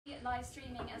live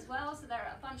streaming as well, so there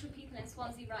are a bunch of people in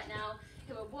Swansea right now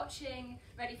who are watching,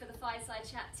 ready for the Fireside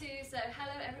Chat too. So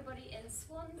hello everybody in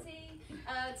Swansea.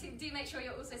 Do make sure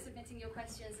you're also submitting your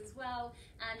questions as well,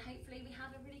 and hopefully we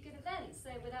have a really good event.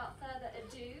 So without further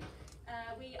ado,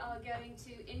 we are going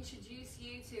to introduce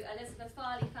you to Elizabeth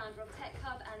Varley, founder of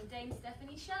TechHub, and Dame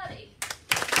Stephanie Shirley.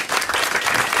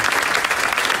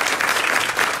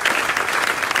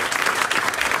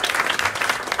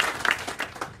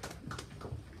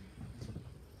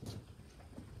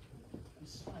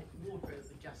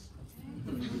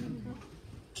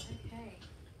 Okay.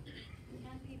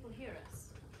 Can people hear us?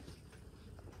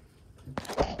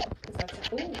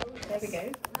 Oh, there we go. Do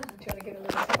you want to give a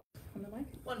little tap on the mic?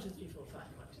 1, 2, 3, 4, 5.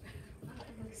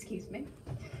 Excuse me.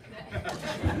 I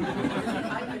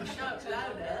can shout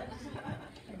louder.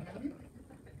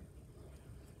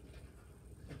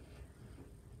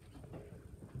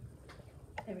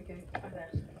 There we go. Like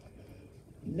that.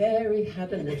 Mary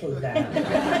had a little lamb.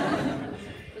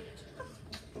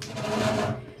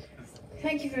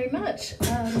 Thank you very much.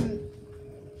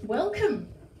 Welcome.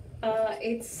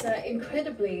 It's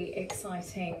incredibly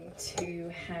exciting to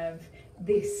have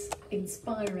this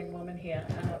inspiring woman here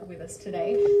with us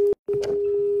today.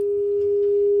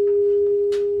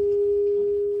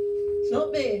 It's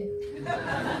not me.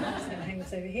 I'm just going to hang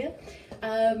this over here.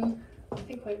 I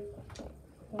think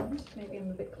maybe I'm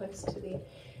a bit close to the...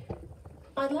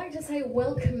 I'd like to say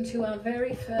welcome to our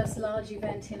very first large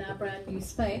event in our brand new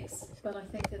space, but I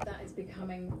think that is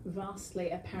becoming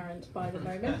vastly apparent by the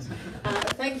moment.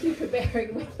 Thank you for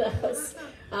bearing with us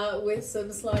with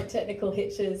some slight technical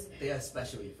hitches. They are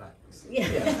special effects.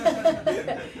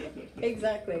 Yeah,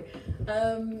 exactly.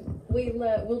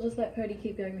 We'll just let Purdy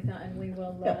keep going with that, and we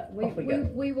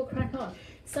will crack on.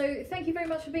 So thank you very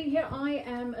much for being here. I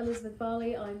am Elizabeth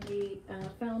Varley. I'm the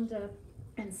founder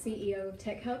and CEO of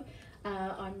TechHub.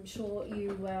 I'm sure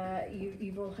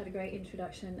you've all had a great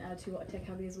introduction to what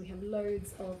TechHub is. We have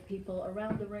loads of people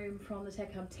around the room from the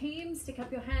TechHub team. Stick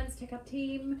up your hands, TechHub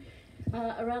team,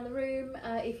 around the room.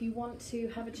 If you want to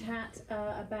have a chat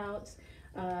about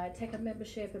TechHub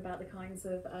membership, about the kinds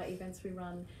of events we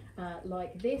run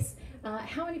like this.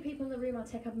 How many people in the room are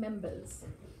TechHub members?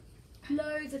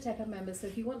 Loads of TechHub members, so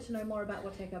if you want to know more about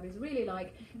what TechHub is really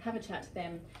like, have a chat to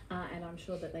them, and I'm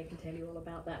sure that they can tell you all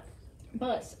about that.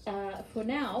 But for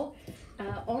now,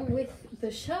 on with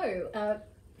the show.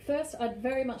 First, I'd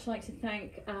very much like to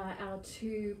thank our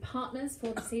two partners for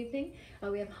this evening.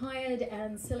 We have Hired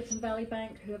and Silicon Valley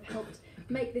Bank, who have helped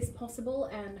make this possible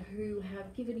and who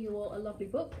have given you all a lovely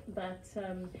book that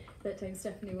Dame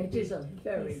Stephanie will be signing. It is a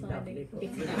very lovely book.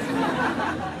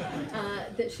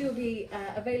 That she'll be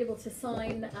available to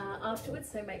sign afterwards,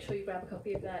 so make sure you grab a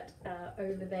copy of that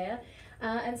over there.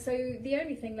 And so the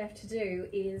only thing left to do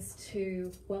is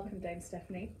to welcome Dame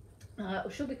Stephanie. Or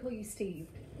should we call you Steve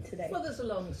today? Well, there's a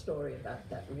long story about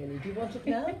that, really. Do you want it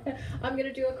now? I'm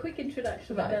going to do a quick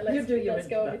introduction. Right, Let's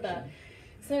go on with that.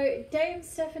 So, Dame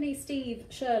Stephanie Steve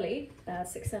Shirley, a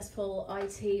successful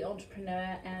IT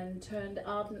entrepreneur and turned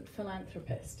ardent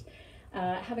philanthropist.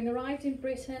 Having arrived in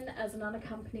Britain as an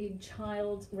unaccompanied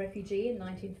child refugee in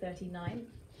 1939,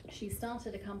 she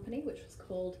started a company which was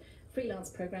called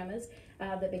Freelance Programmers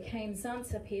that became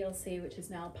Zanza PLC, which is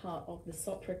now part of the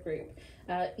Sopra Group.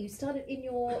 You started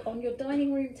on your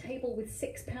dining room table with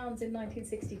 £6 in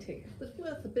 1962. It was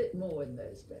worth a bit more in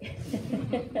those days.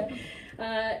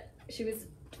 She was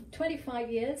 25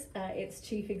 years its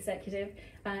chief executive.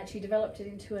 She developed it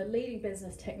into a leading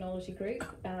business technology group,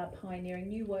 pioneering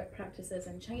new work practices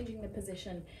and changing the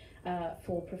position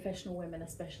for professional women,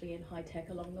 especially in high tech,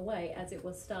 along the way, as it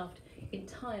was staffed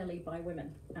entirely by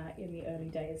women in the early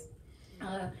days.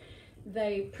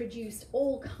 They produced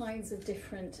all kinds of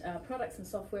different products and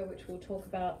software, which we'll talk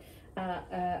about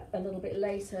a little bit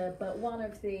later. But one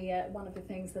of the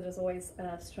things that has always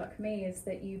struck me is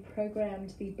that you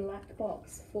programmed the black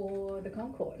box for the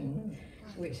Concorde,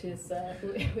 which is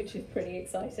pretty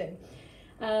exciting.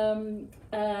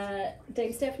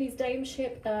 Dame Stephanie's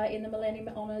dameship in the Millennium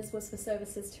Honours was for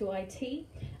services to IT.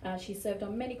 She served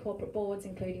on many corporate boards,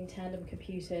 including Tandem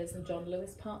Computers and John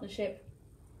Lewis Partnership.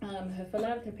 Her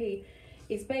philanthropy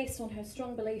is based on her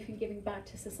strong belief in giving back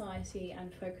to society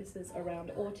and focuses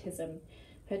around autism.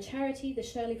 Her charity, the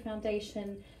Shirley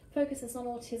Foundation, focuses on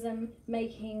autism,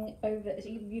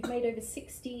 you've made over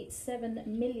 £67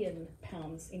 million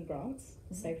in grants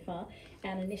so far,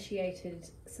 and initiated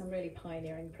some really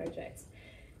pioneering projects.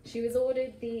 She was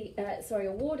awarded the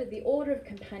Order of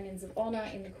Companions of Honour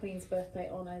in the Queen's Birthday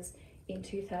Honours in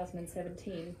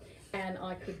 2017, and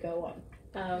I could go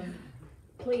on.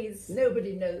 please.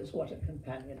 Nobody knows what a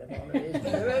companion of honour is.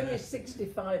 There are only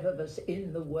 65 of us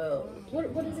in the world.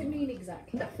 What does it mean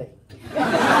exactly? Nothing.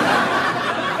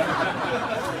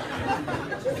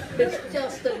 It's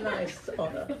just a nice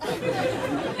honour.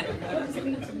 What does it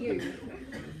mean to you?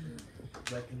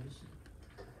 Recognition.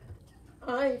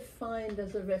 I find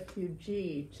as a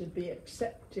refugee to be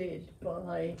accepted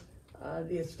by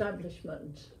the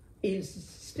establishment is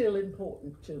still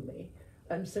important to me.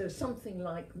 And so something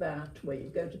like that, where you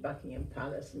go to Buckingham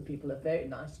Palace and people are very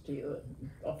nice to you and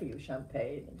offer you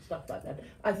champagne and stuff like that,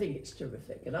 I think it's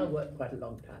terrific. And I worked quite a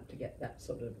long time to get that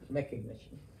sort of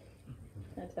recognition.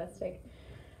 Fantastic.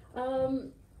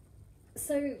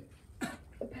 So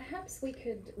perhaps we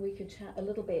could chat a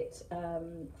little bit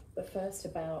first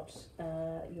about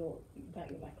your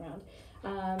background.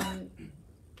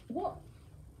 What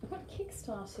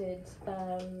kick-started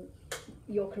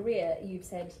your career, you've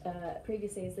said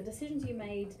previously, is the decisions you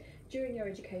made during your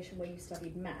education where you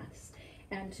studied maths,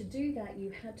 and to do that you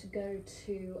had to go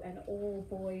to an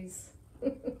all-boys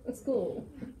school.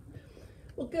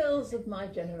 Well, girls of my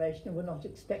generation were not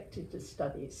expected to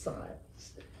study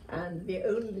science, and the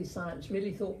only science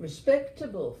really thought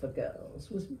respectable for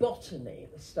girls was botany,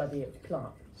 the study of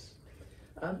plants.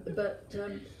 But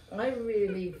I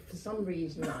really, for some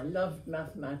reason, I loved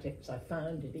mathematics. I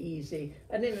found it easy,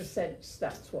 and in a sense,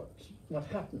 that's what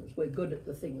happens. We're good at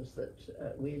the things that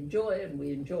we enjoy, and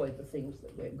we enjoy the things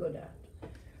that we're good at.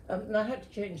 And I had to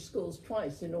change schools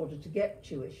twice in order to get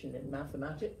tuition in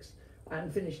mathematics,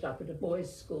 and finished up at a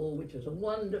boys' school, which was a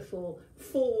wonderful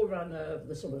forerunner of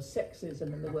the sort of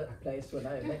sexism in the workplace when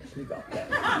I eventually got there.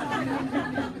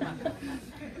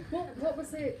 What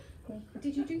was it?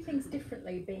 Did you do things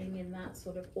differently being in that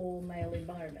sort of all-male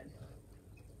environment?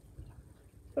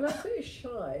 Well, I was very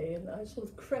shy, and I sort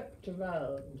of crept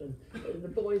around, and the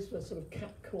boys were sort of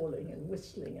catcalling and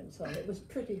whistling and so on. It was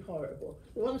pretty horrible.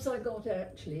 Once I got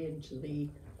actually into the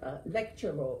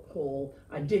lecture hall,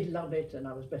 I did love it, and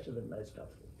I was better than most of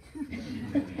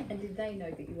them. And did they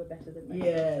know that you were better than them?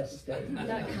 Yes. That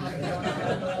can't be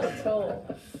well at all.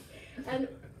 And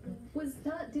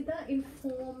did that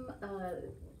inform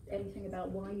anything about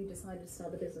why you decided to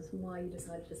start the business and why you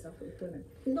decided to start with women?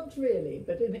 Not really,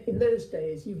 but in those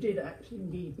days you did actually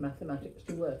need mathematics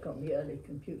to work on the early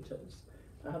computers.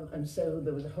 And so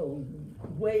there was a whole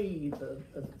wave of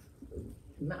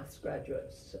maths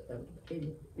graduates.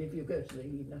 If you go to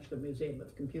the National Museum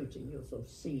of Computing, you'll sort of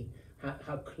see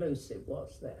how close it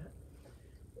was there.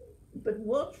 But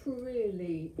what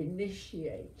really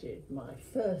initiated my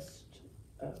first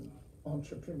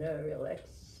entrepreneurial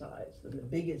exercise, and the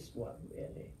biggest one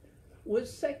really,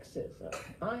 was sexism.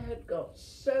 I had got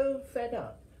so fed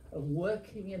up of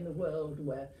working in the world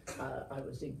where I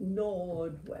was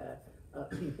ignored, where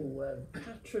people were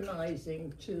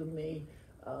patronizing to me,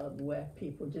 where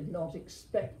people did not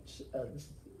expect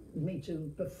me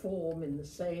to perform in the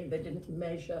same, they didn't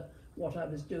measure what I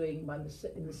was doing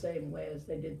in the same way as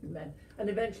they did the men. And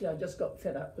eventually I just got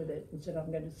fed up with it and said, I'm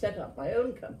going to set up my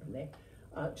own company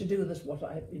to do this, what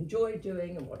I enjoy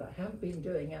doing and what I have been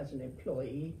doing as an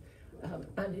employee.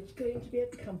 And it's going to be a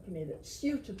company that's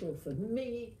suitable for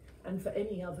me and for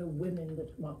any other women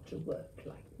that want to work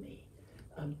like me.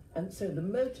 And so the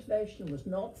motivation was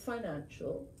not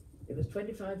financial. It was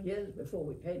 25 years before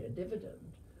we paid a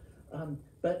dividend.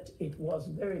 But it was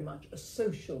very much a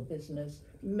social business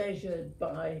measured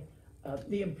by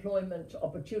the employment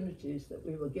opportunities that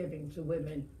we were giving to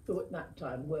women who at that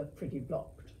time were pretty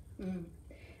blocked. Mm.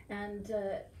 And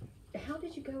how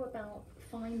did you go about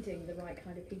finding the right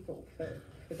kind of people for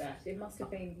that? It must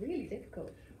have been really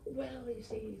difficult. Well, you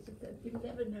see, you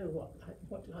never know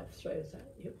what life throws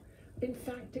at you. In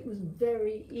fact, it was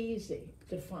very easy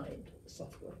to find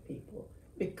software people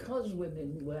because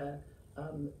women were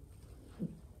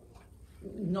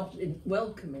not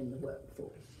welcome in the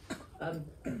workforce. A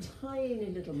tiny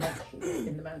little mention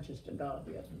in the Manchester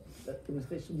Guardian that there was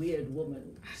this weird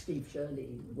woman, Shirley,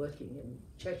 working in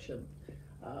Chesham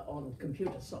on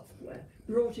computer software,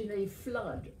 brought in a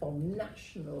flood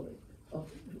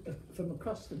of from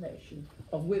across the nation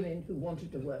of women who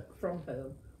wanted to work from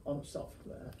home on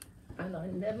software. And I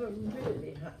never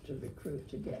really had to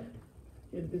recruit again.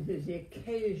 There's the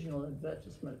occasional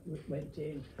advertisement that went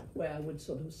in where I would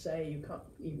sort of say, you can't,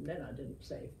 even then I didn't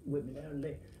say women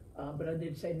only, but I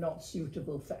did say not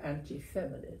suitable for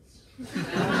anti-feminists.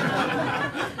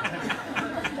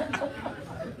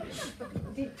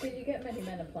 Did you get many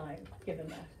men applying, given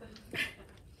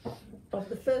that? Of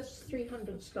the first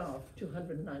 300 staff,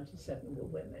 297 were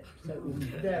women, so it was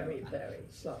very, very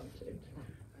slanted.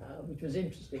 which was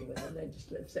interesting when the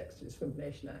Legislative Sex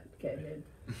Discrimination Act came in.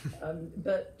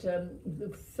 But the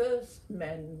first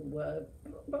men were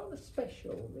rather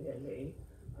special, really.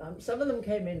 Some of them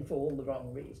came in for all the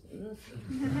wrong reasons.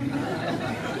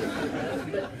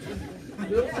 But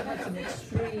we also had some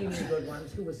extremely good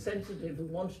ones who were sensitive, who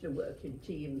wanted to work in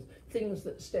teams, things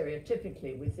that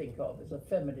stereotypically we think of as a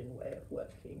feminine way of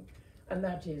working. And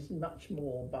that is much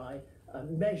more by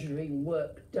measuring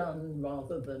work done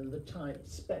rather than the time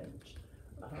spent.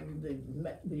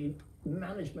 The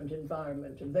management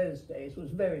environment of those days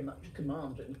was very much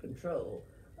command and control.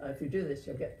 If you do this,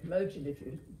 you'll get promoted. If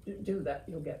you do that,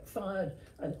 you'll get fired.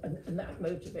 And that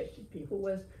motivated people,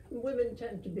 whereas women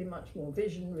tend to be much more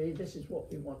visionary. This is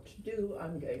what we want to do.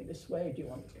 I'm going this way. Do you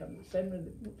want to come the same way?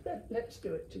 Let's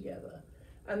do it together.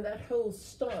 And that whole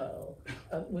style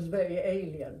was very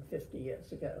alien 50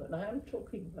 years ago. And I am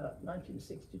talking about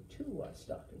 1962, I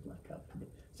started my company.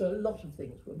 So a lot of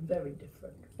things were very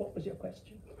different. What was your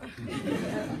question?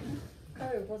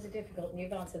 Oh, was it difficult? And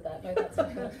you've answered that. No,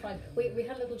 that's fine. We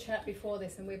had a little chat before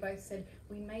this, and we both said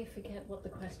we may forget what the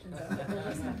questions are, but we'll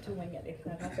just have to wing it if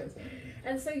that happens.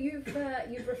 And so you've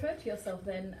referred to yourself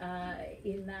then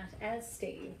in that as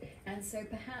Steve, and so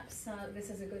perhaps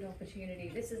this is a good opportunity.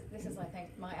 This is I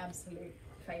think my absolute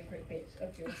favourite bit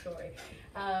of your story,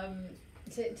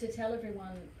 to tell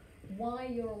everyone why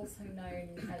you're also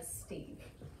known as Steve.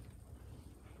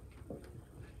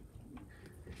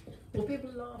 Well,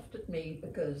 people laughed at me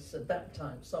because at that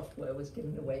time software was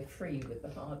given away free with the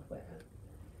hardware.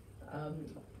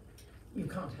 You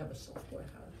can't have a software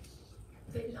house.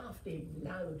 They laughed even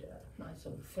louder, my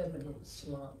sort of feminine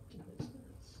slant to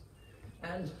business.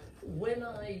 And when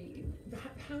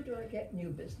how do I get new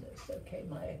business? Okay,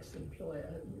 my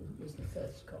ex-employer was the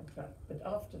first contract, but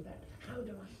after that, how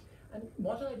do I? And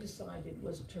what I decided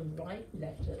was to write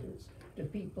letters to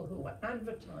people who were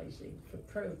advertising for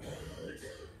programmers,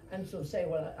 and sort of say,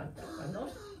 well, I'm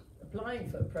not applying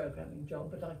for a programming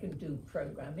job, but I can do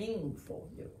programming for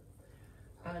you.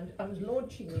 And I was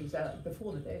launching these out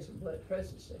before the days of word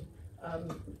processing,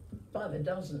 by the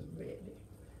dozen, really.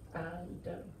 And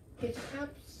get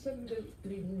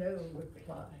absolutely no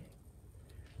reply.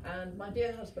 And my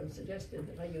dear husband suggested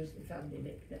that I use the family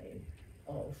nickname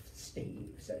of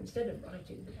Steve. So instead of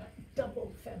writing that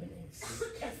double feminine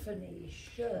Stephanie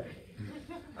Shirley,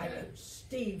 I wrote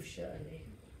Steve Shirley.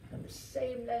 And the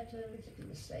same letters to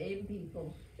the same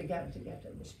people began to get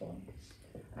a response.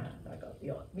 And I got the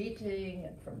odd meeting,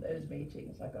 and from those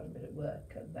meetings I got a bit of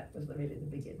work, and that was really the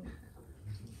beginning.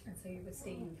 And so you were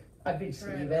Steve. I've been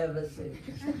Steve ever since.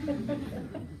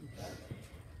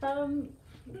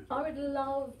 I would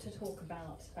love to talk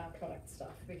about product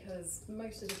stuff, because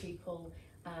most of the people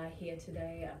here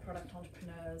today are product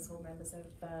entrepreneurs or members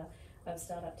of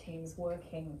startup teams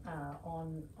working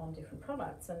on different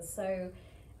products. And so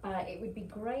it would be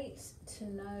great to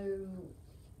know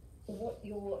what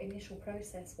your initial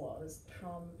process was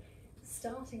from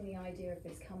starting the idea of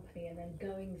this company and then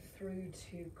going through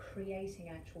to creating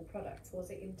actual products. Was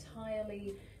it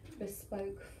entirely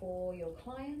bespoke for your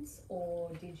clients,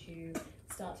 or did you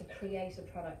start to create a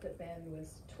product that then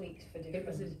was tweaked for different? It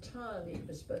was entirely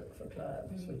bespoke for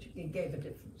clients, which it gave a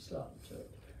different slant to it.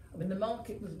 I mean, the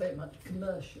market was very much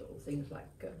commercial, things like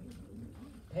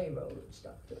payroll and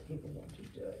stuff that people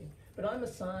wanted doing. But I'm a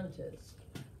scientist,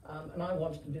 and I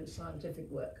wanted to do scientific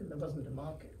work, and there wasn't a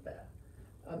market there.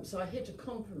 So I hit a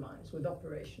compromise with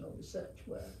operational research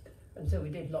work. And so we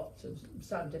did lots of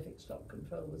scientific stock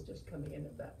control was just coming in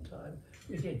at that time.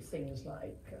 We did things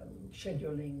like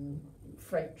scheduling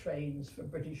freight trains for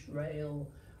British Rail.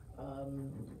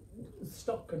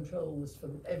 Stock control was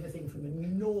from everything from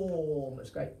enormous,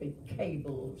 great big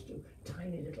cables to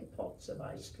tiny little pots of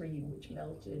ice cream which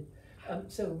melted.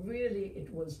 So really it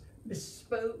was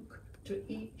bespoke to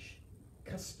each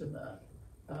customer,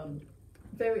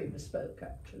 very bespoke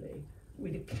actually.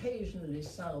 We'd occasionally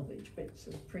salvage bits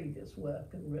of previous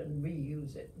work and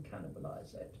reuse it and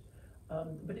cannibalize it.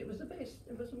 But it was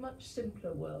a much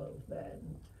simpler world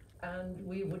then. And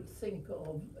we would think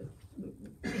of,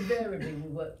 invariably we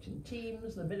worked in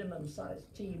teams. The minimum size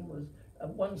team was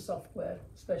one software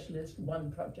specialist,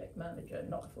 one project manager,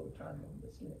 not full-time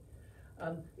obviously.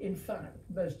 In fact,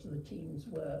 most of the teams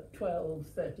were 12,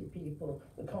 30 people.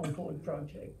 The Concord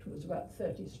project was about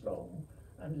 30 strong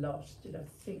and lasted, I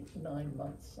think, 9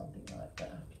 months, something like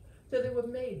that. So there were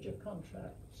major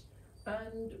contracts,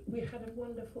 and we had a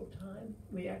wonderful time.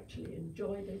 We actually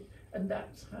enjoyed it, and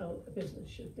that's how a business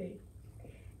should be.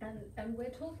 And we're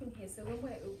talking here, so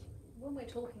when we're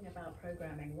talking about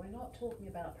programming, we're not talking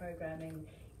about programming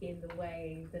in the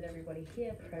way that everybody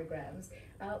here programs.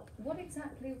 What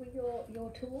exactly were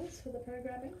your tools for the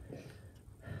programming?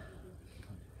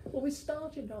 Well, we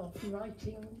started off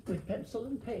writing with pencil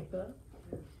and paper,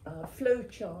 flow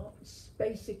charts,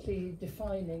 basically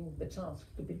defining the task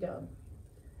to be done.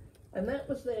 And that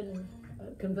was then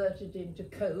converted into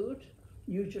code,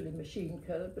 usually machine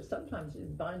code, but sometimes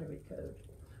in binary code,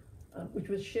 which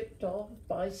was shipped off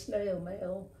by snail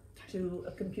mail to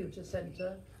a computer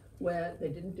center where they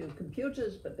didn't do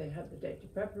computers, but they had the data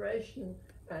preparation,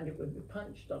 and it would be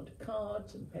punched onto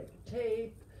cards and paper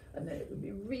tape, and then it would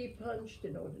be repunched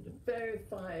in order to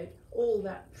verify it, all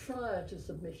that prior to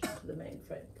submission to the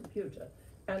mainframe computer.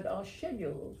 And our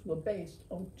schedules were based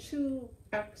on 2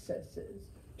 accesses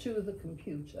to the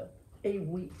computer a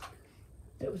week.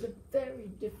 So it was a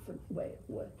very different way of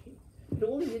working. But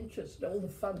all the interest, all the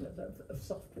fun of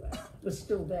software was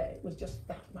still there. It was just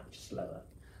that much slower.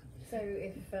 So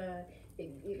if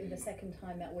in the second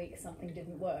time that week something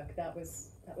didn't work, that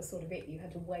was sort of it. You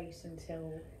had to wait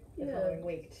until the following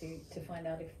week to find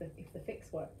out if the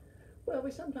fix worked. Well,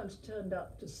 we sometimes turned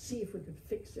up to see if we could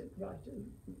fix it right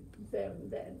there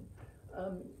and then.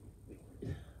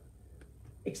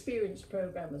 Experienced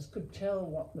programmers could tell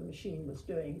what the machine was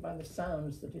doing by the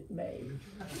sounds that it made.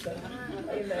 So,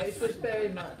 it was very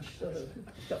much sort of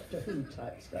Doctor Who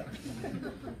type stuff.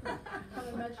 I'm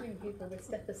imagining people with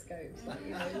stethoscopes,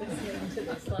 listening to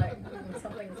this, like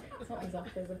something's up.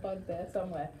 There's a bug there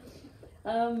somewhere.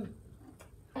 And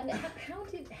how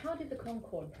did the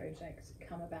Concord project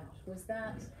come about? Was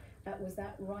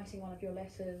that writing one of your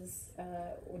letters,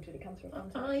 or did it come through a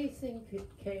contact? I think it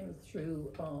came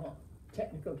through our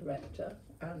technical director,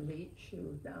 Anne Leach, who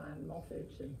is now Anne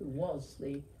Moffat, and who was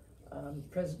the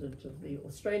president of the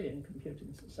Australian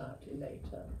Computing Society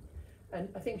later. And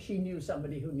I think she knew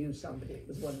somebody who knew somebody. It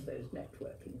was one of those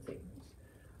networking things.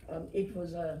 It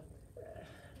was a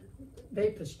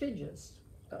very prestigious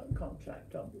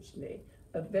contract, obviously,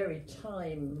 very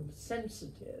time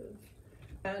sensitive.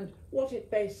 And what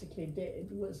it basically did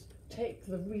was take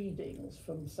the readings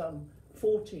from some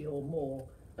 40 or more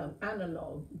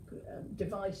analog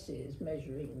devices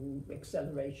measuring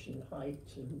acceleration,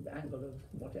 height, and angle of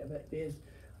whatever it is,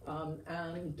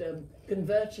 and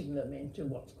converting them into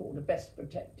what's called a best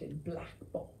protected black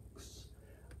box.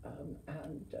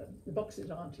 The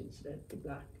boxes aren't incidentally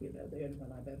black, the only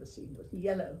one I've ever seen was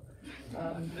yellow.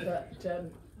 But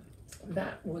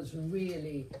that was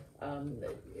really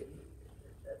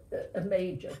a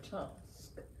major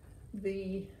task.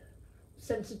 The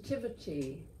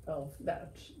sensitivity of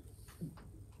that,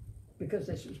 because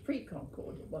this was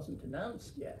pre-Concord, it wasn't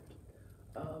announced yet.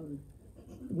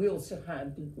 We also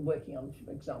had, working on,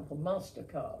 for example,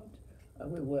 MasterCard.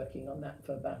 We were working on that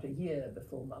for about a year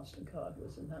before MasterCard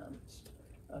was announced.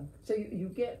 So you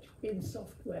get in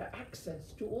software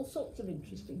access to all sorts of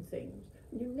interesting things.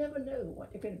 You never know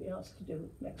what you're going to be asked to do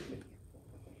next week.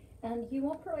 And you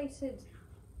operated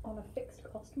on a fixed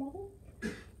cost model?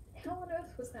 How on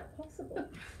earth was that possible?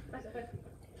 I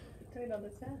don't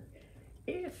understand.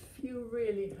 If you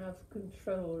really have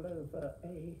control over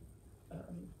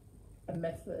a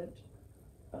method,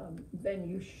 then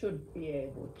you should be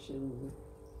able to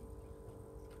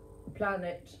plan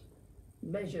it,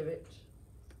 measure it,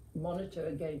 monitor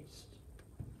against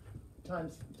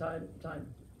time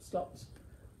slots,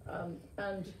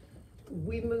 and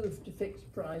we moved to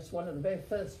fixed price, one of the very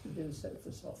first to do so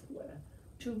for software,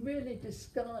 to really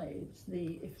disguise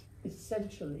the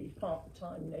essentially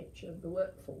part-time nature of the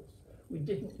workforce. We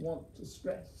didn't want to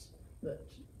stress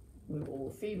that we were all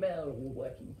female, all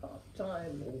working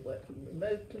part-time, all working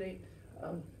remotely.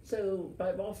 So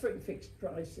by offering fixed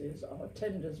prices, our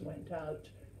tenders went out.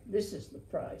 This is the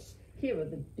price. Here are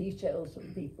the details of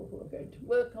the people who are going to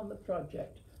work on the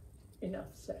project.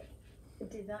 Enough said.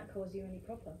 Did that cause you any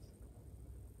problems?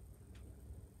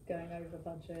 Going over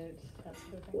budget, that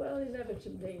sort of thing? Well,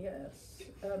 inevitably, yes.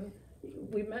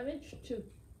 We managed to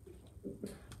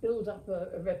build up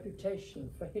a reputation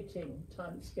for hitting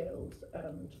timescales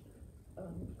and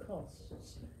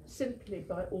costs simply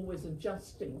by always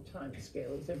adjusting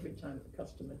timescales every time the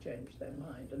customer changed their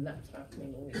mind, and that's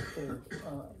happening all the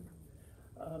time.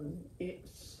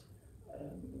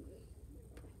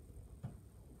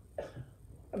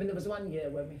 There was one year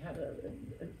when we had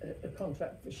a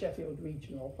contract for Sheffield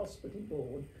Regional Hospital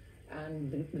Board,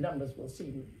 and the numbers will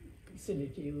seem silly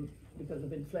to you because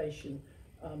of inflation,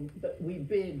 but we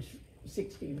bid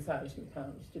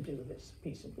 £16,000 to do this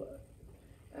piece of work.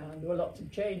 And there were lots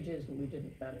of changes, and we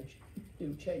didn't manage to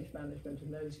do change management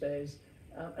in those days,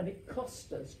 and it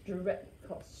cost us, direct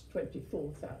costs,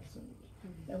 £24,000.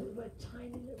 Now, we were a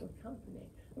tiny little company.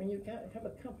 mean, you can't have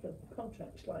a couple of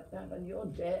contracts like that and you're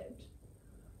dead.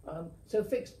 So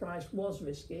fixed price was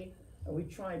risky, and we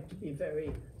tried to be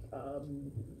very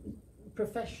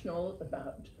professional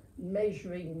about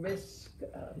measuring risk,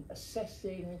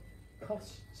 assessing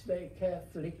costs very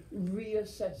carefully,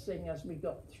 reassessing as we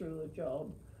got through a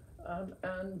job,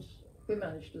 and we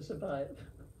managed to survive.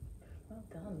 Well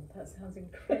done. That sounds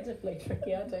incredibly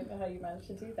tricky. I don't know how you managed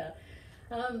to do that.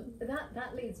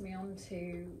 That leads me on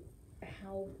to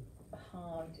how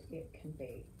hard it can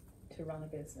be to run a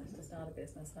business, to start a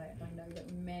business. I know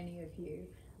that many of you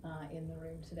in the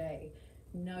room today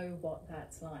know what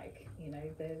that's like. You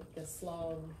know, the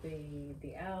slog,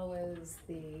 the hours,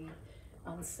 the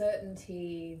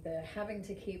uncertainty, the having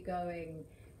to keep going.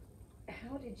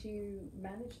 How did you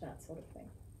manage that sort of thing?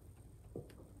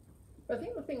 I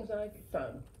think the things I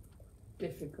found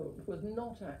difficult was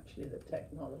not actually the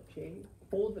technology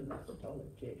or the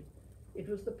methodology, it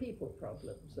was the people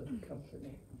problems of the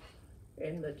company,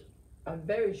 in that I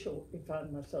very shortly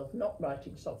found myself not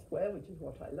writing software, which is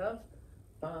what I love,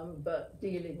 but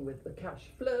dealing with the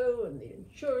cash flow and the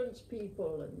insurance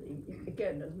people and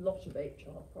again, a lot of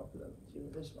HR problems. You know,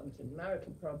 this one's in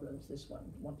marital problems, this one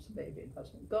wants a baby and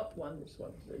hasn't got one, this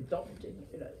one's adopting,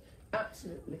 you know,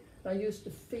 absolutely. I used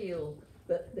to feel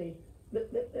that the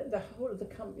whole of the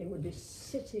company would be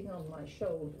sitting on my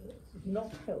shoulders,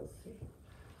 not healthy.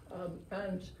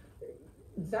 And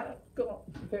that got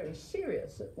very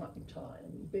serious at one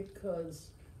time because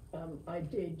I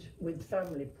did with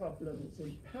family problems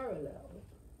in parallel,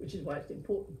 which is why it's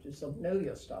important to sort of know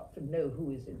your staff and know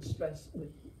who is in stress,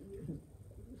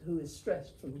 who is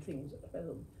stressed from things at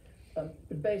home.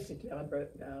 But basically I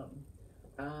broke down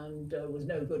and was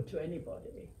no good to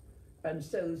anybody. And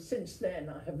so since then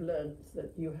I have learned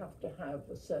that you have to have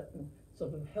a certain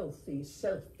sort of healthy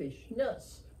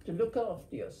selfishness to look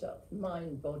after yourself,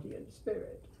 mind, body and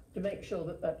spirit, to make sure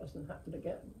that that doesn't happen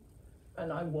again.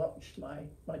 And I watched my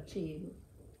team,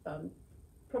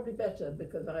 probably better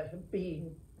because I have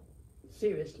been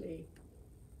seriously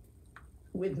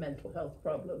with mental health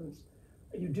problems.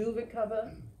 You do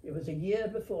recover. It was a year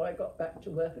before I got back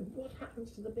to work, and what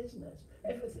happens to the business?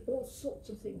 Everything, all sorts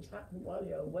of things happen while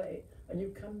you're away, and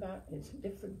you come back and it's a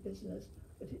different business,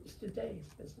 but it's today's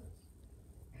business.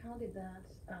 How did that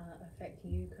affect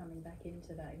you coming back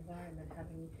into that environment,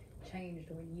 having changed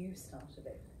when you started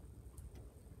it?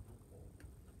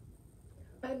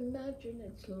 I imagine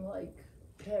it's like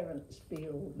parents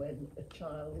feel when a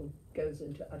child goes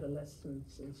into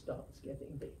adolescence and starts getting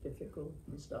a bit difficult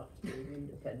and starts being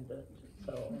independent and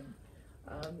so on.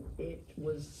 It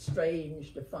was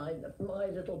strange to find that my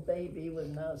little baby was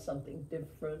now something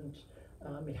different.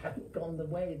 It hadn't gone the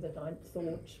way that I'd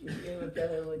thought a year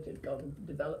ago. It had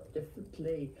developed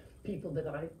differently. People that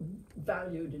I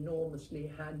valued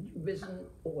enormously had risen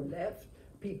or left.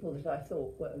 People that I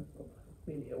thought were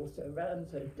really also around,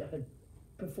 so had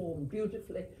performed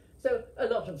beautifully. So a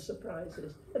lot of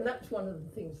surprises. And that's one of the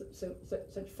things that's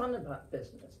so fun about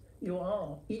business.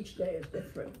 Each day is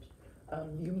different.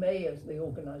 You may, as the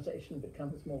organisation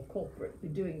becomes more corporate, be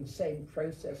doing the same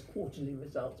process, quarterly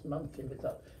results, monthly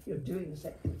results. You're doing the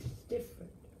same, it's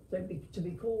different. So to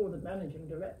be called a managing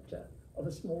director of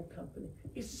a small company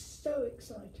is so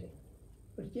exciting,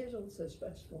 but it is also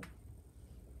stressful.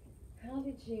 How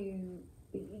did you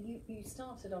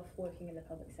started off working in the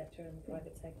public sector and the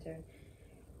private sector.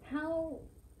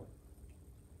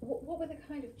 What were the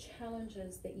kind of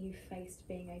challenges that you faced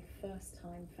being a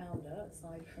first-time founder,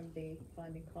 aside from the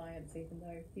finding clients, even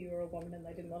though you were a woman and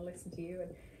they didn't want to listen to you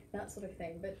and that sort of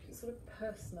thing? But sort of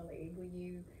personally,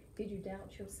 did you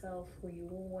doubt yourself? Were you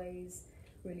always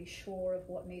really sure of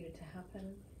what needed to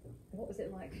happen? What was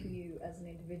it like for you as an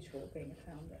individual being a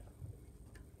founder?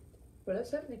 Well, I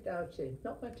certainly doubted,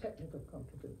 not my technical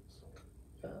competence,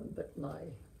 but my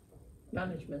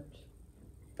management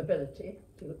ability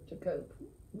to cope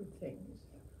with things.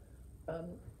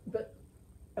 But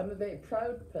I'm a very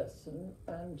proud person,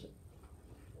 and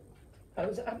I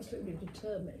was absolutely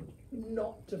determined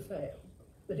not to fail,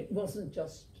 that it wasn't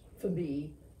just for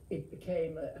me, it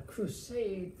became a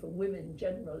crusade for women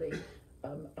generally.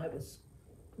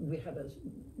 We had a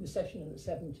recession in the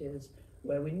 70s,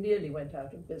 where we nearly went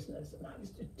out of business, and I was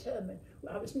determined.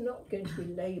 I was not going to be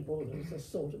labelled as a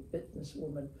sort of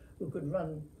businesswoman who could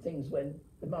run things when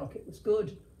the market was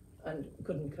good and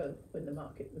couldn't cope when the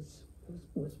market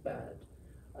was bad.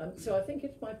 So I think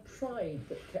it's my pride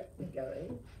that kept me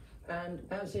going, and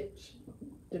as it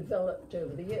developed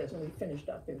over the years, and we finished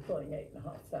up employing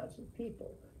 8,500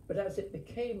 people, but as it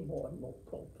became more and more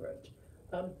corporate,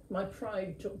 my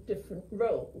pride took different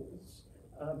roles.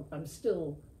 I'm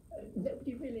still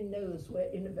nobody really knows where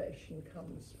innovation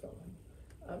comes from.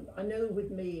 I know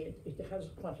with me it has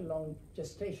quite a long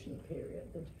gestation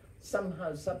period, that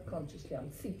somehow subconsciously I'm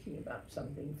thinking about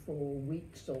something for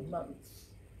weeks or months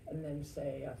and then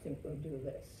say, I think we'll do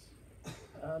this.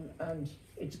 And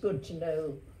it's good to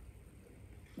know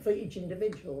for each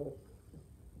individual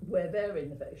where their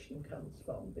innovation comes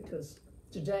from, because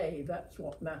today that's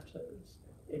what matters.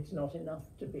 It's not enough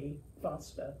to be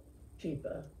faster,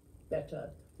 cheaper,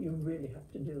 better. You really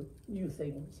have to do new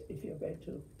things if you're going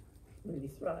to really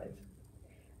thrive.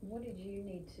 What did you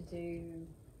need to do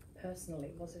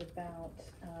personally? Was it about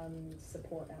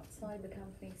support outside the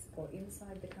company, support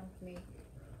inside the company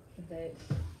that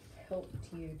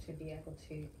helped you to be able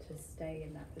to stay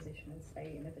in that position and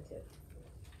stay innovative?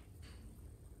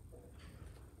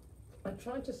 I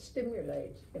try to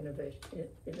stimulate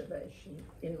innovation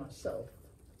in myself.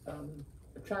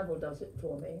 Travel does it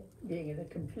for me, being in a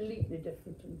completely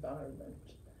different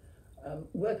environment.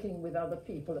 Working with other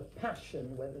people of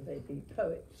passion, whether they be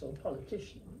poets or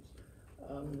politicians,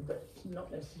 but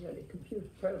not necessarily computer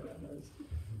programmers.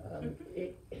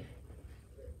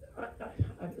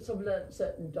 I've sort of learned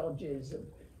certain dodges of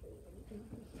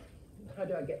how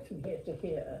do I get from here to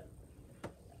here,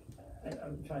 and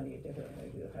I'm trying to get different.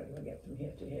 How do I get from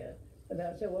here to here? And then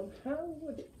I say, well, how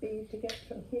would it be to get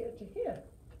from here to here?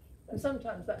 And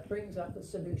sometimes that brings up a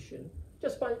solution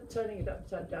just by turning it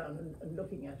upside down and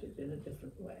looking at it in a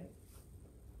different way.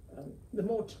 The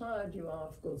more tired you are,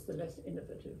 of course, the less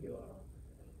innovative you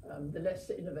are. The less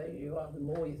innovative you are, the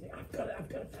more you think, I've got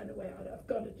to find a way out, I've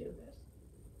got to do this.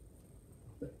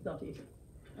 But not easy.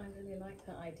 I really like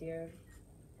that idea of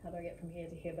how do I get from here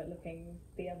to here, but looking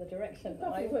the other direction.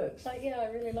 That works. Yeah, I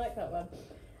really like that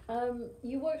one.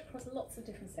 You worked across lots of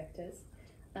different sectors.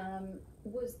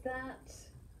 Was that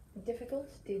difficult?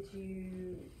 Did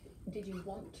you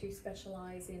want to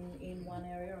specialise in one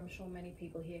area? I'm sure many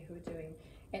people here who are doing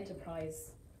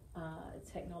enterprise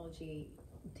technology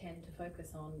tend to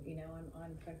focus on,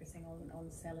 I'm focusing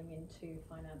on selling into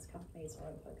finance companies, or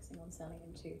I'm focusing on selling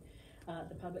into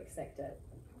the public sector.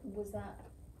 Was that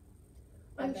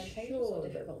I'm advantageous sure or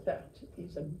difficult? that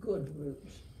is a good route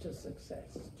to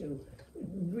success, to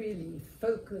really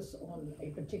focus on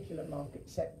a particular market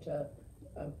sector,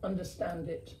 understand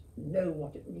it, know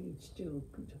what it needs to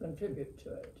contribute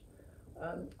to it.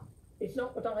 It's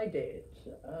not what I did.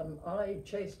 I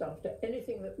chased after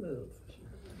anything that moved.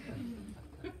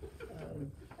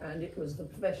 And it was the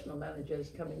professional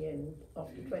managers coming in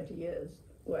after 20 years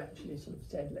who actually sort of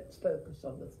said, let's focus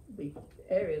on the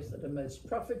areas that are most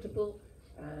profitable,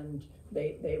 and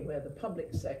they were the public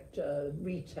sector,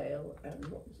 retail, and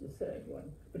what was the third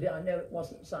one? But I know it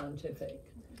wasn't scientific.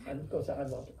 And of course I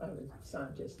was a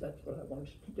scientist, that's what I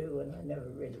wanted to do, and I never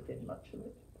really did much of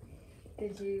it.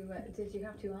 Did you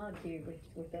have to argue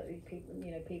with the people,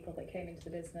 people that came into the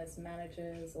business,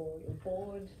 managers or your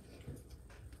board?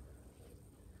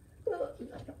 Well,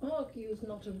 argue is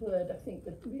not a word I think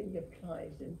that really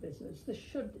applies in business. There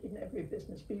should, in every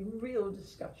business, be real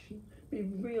discussion, be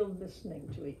real listening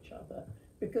to each other,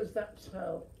 because that's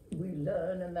how we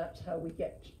learn and that's how we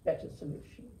get better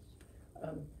solutions.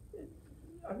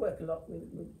 I work a lot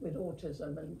with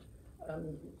autism, and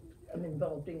I'm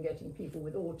involved in getting people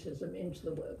with autism into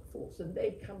the workforce, and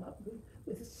they come up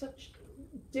with such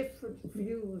different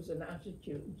views and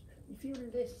attitudes. If you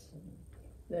listen,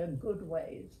 there are good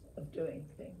ways of doing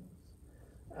things.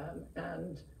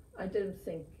 And I don't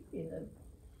think in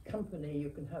a company you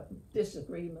can have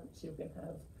disagreements. You can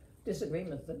have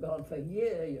disagreements that go on for a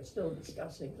year, you're still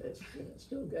discussing this, and it's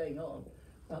still going on.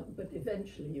 But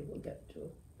eventually you will get to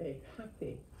a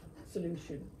happy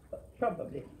solution, but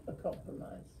probably a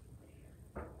compromise.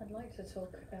 I'd like to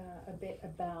talk a bit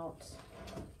about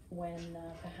when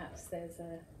perhaps there's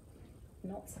a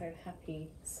not so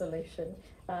happy solution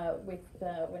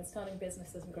when starting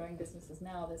businesses and growing businesses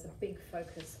now. There's a big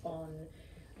focus on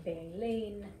being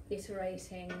lean,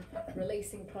 iterating,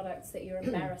 releasing products that you're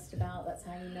embarrassed about. That's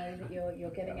how you know that you're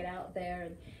getting it out there.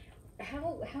 And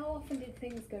how often did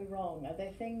things go wrong? Are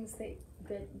there things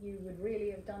that you would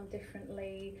really have done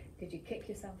differently? Did you kick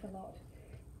yourself a lot?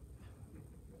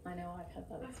 I know I've had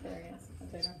that experience. I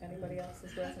don't know if anybody else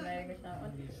is resonating with that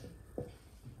one.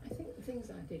 I think the things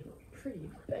I did were pretty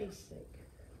basic.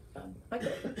 I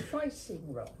got the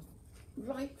pricing wrong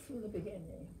right from the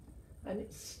beginning, and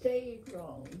it stayed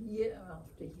wrong year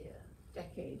after year,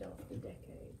 decade after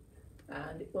decade.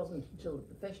 And it wasn't until the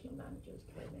professional managers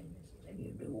came in and said,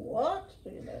 "You do what?"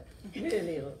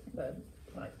 Really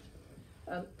right.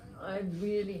 I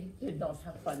really did not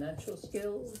have financial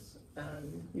skills,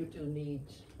 and you do need.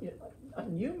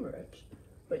 I'm numerate,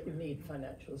 but you need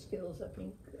financial skills, I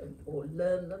think, or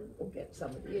learn them, or get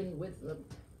somebody in with them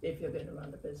if you're going to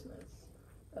run a business,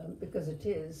 because it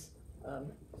is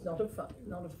it's not a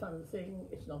fun thing.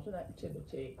 It's not an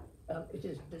activity. It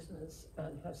is business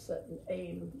and has certain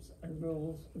aims and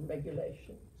rules and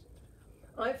regulations.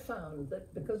 I found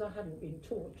that because I hadn't been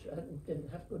taught,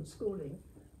 didn't have good schooling,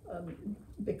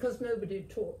 because nobody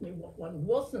taught me what one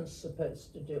wasn't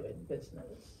supposed to do in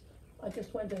business, I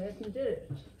just went ahead and did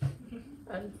it.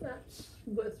 And that's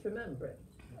worth remembering.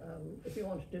 If you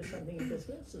want to do something in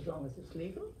business, as long as it's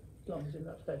legal, as long as you're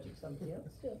not hurting somebody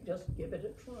else, just give it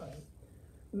a try.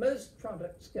 Most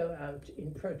products go out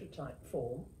in prototype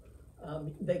form.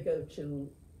 They go to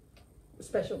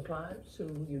special clients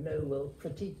who you know will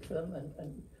critique them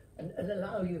and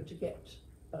allow you to get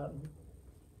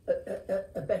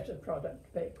a better product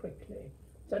very quickly.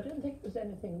 So I don't think there's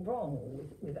anything wrong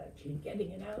with actually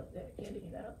getting it out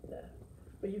there.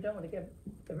 But you don't want to get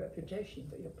a reputation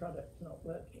for your product not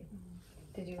working.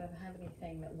 Did you ever have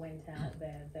anything that went out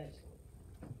there that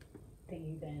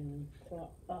you then thought,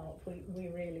 oh, we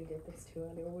really did this too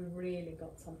early, or we really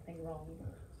got something wrong?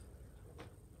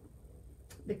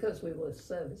 Because we were a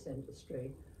service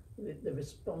industry, the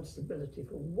responsibility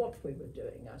for what we were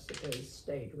doing, I suppose,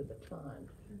 stayed with the client.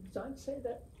 So I'd say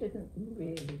that didn't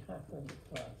really happen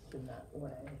for us in that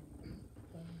way.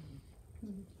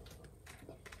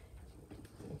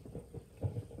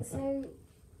 So,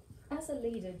 as a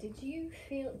leader, did you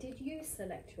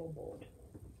select your board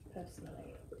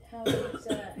personally?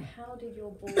 How did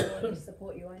your board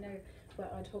support you? I know where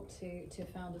I talk to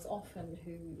founders often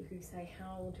who say,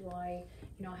 how do I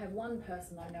have one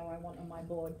person I know I want on my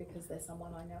board because there's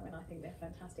someone I know and I think they're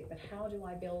fantastic, but how do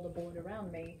I build a board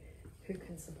around me who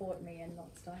can support me and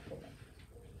not stifle me?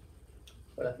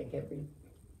 Well, I think every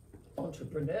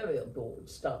entrepreneurial board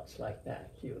starts like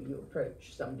that. You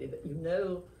approach somebody that you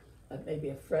know, maybe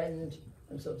a friend,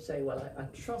 and sort of say, well, I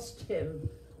trust him.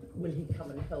 Will he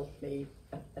come and help me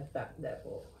at that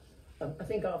level? I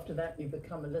think after that you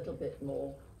become a little bit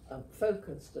more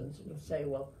focused and sort of say,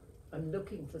 well, I'm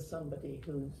looking for somebody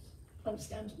who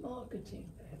understands marketing,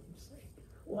 for heaven's sake,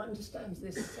 or understands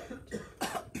this sector,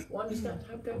 or understands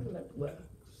how government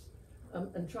works,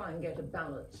 and try and get a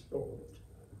balanced board.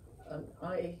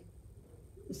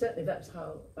 Certainly that's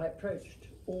how I approached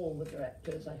all the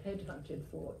directors. I headhunted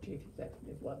for chief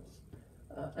executive once,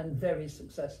 and very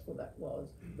successful that was.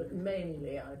 But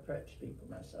mainly I approached people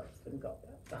myself and got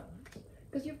that balance.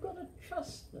 Because you've got to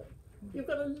trust them. You've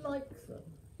got to like them.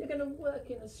 You're going to work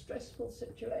in a stressful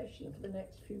situation for the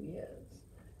next few years.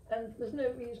 And there's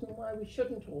no reason why we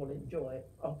shouldn't all enjoy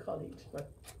our colleagues'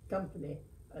 company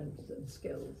and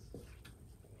skills.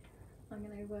 I'm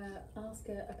going to ask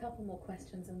a couple more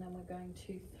questions and then we're going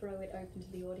to throw it open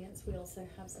to the audience. We also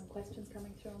have some questions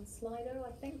coming through on Slido,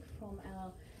 I think, from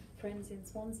our friends in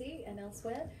Swansea and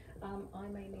elsewhere. I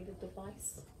may need a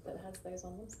device that has those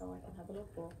on them so I can have a look,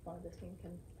 or one of the team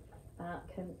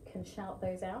can shout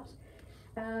those out.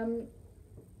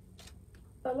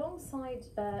 Alongside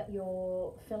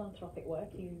your philanthropic work,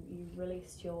 you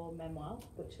released your memoir,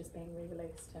 which is being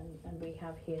re-released and we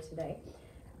have here today.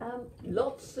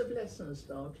 Lots of lessons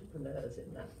for entrepreneurs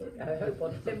in that book. I hope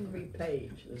on every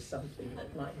page there's something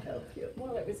that might help you.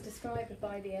 Well, it was described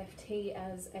by the FT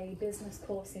as a business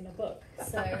course in a book,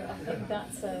 so I think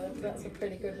that's a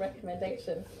pretty good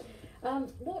recommendation.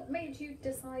 What made you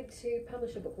decide to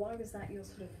publish a book? Why was that your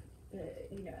sort of,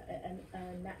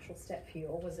 a natural step for you,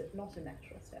 or was it not a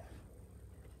natural step?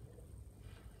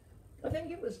 I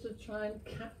think it was to try and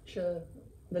capture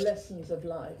the lessons of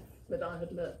life that I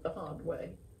had learnt the hard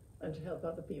way, and to help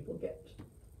other people get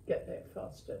there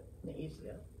faster and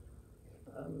easier.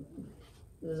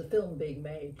 There's a film being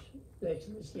made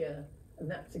later this year, and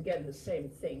that's again the same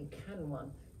thing. Can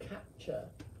one capture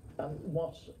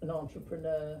what an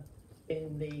entrepreneur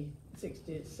in the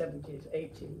 60s, 70s,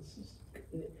 80s,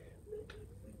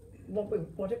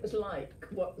 what it was like,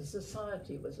 what the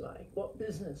society was like, what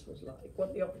business was like,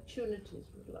 what the opportunities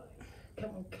were like?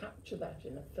 Can one capture that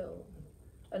in a film?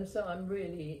 And so I'm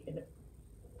really in a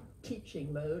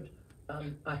teaching mode.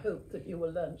 I hope that you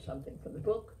will learn something from the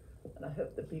book, and I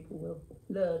hope that people will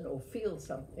learn or feel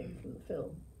something from the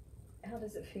film. How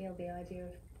does it feel, the idea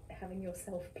of having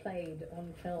yourself played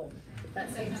on film? That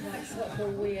seems like such a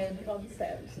weird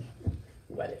concept.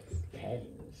 Well, it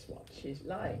depends what she's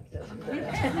like, doesn't it?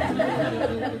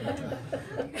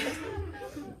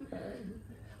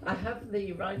 I have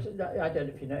the right, I don't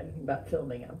know if you know anything about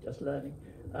filming, I'm just learning.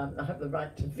 I have the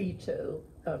right to veto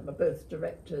both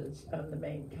directors and the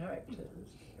main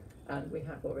characters. And we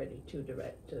have already 2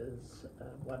 directors,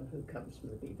 one who comes from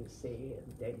the BBC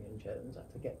and Damien Jones, I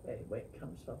forget where it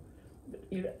comes from. But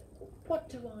you know, what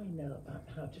do I know about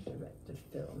how to direct a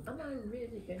film? Am I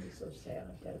really going to sort of say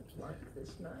I don't like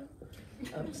this man?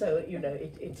 So you know,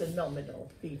 it's a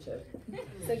nominal veto.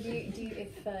 So do you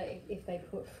if they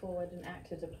put forward an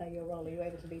actor to play your role, are you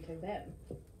able to veto them?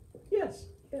 Yes,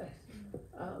 yes.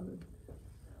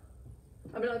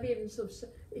 I mean, I've even sort of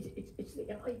said it's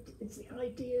the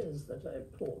ideas that are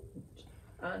important,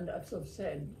 and I've sort of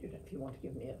said, you know, if you want to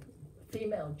give me a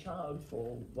female child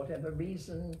for whatever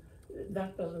reason,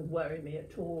 that doesn't worry me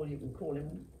at all. You can call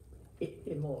him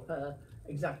or her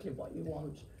exactly what you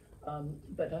want,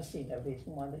 but I see no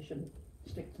reason why they shouldn't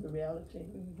stick to the reality.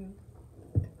 Mm-hmm.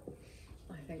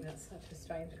 I think that's such a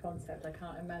strange concept. I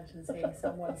can't imagine seeing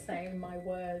someone saying my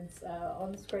words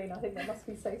on screen. I think that must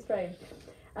be so strange.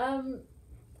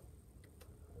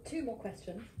 2 more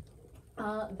questions.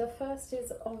 The first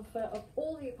is of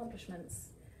all the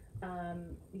accomplishments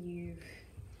you've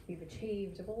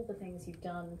achieved, of all the things you've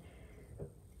done,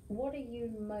 what are you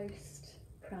most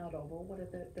proud of, or what are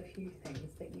the few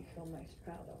things that you feel most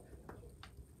proud of?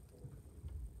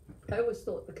 I always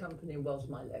thought the company was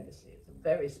my legacy. It's a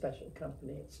very special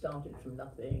company. It started from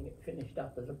nothing. It finished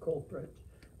up as a corporate,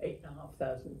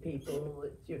 8,500 people.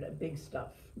 It's, you know, big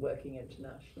stuff, working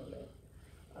internationally.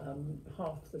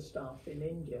 Half the staff in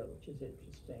India, which is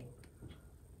interesting.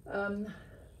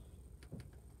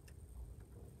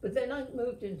 But then I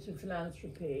moved into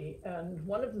philanthropy, and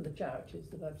one of the charities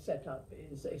that I've set up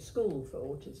is a school for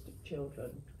autistic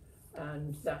children,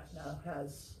 and that now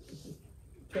has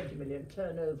 20 million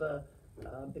turnover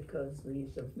because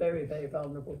these are very, very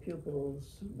vulnerable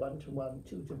pupils, 1-to-1,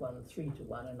 2-to-1,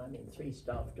 3-to-1, and I mean 3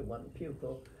 staff to 1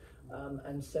 pupil.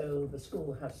 And so the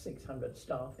school has 600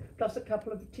 staff, plus a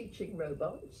couple of teaching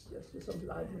robots, just to sort of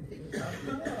liven things up.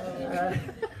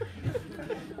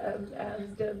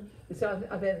 So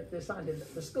I then decided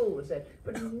that the school was there.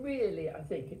 But really, I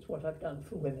think it's what I've done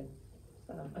for women.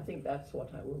 I think that's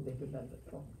what I will be remembered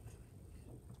for.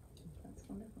 That's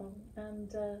wonderful.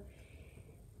 And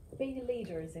being a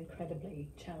leader is incredibly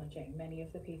challenging. Many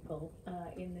of the people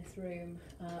in this room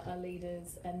are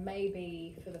leaders, and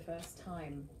maybe for the first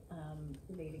time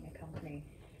leading a company.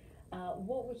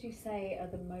 What would you say are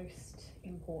the most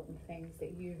important things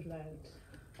that you've learned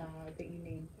that you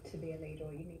need to be a leader,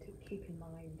 or you need to keep in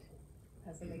mind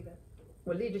as a leader?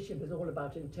 Well, leadership is all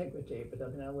about integrity, but I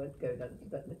mean, I won't go down to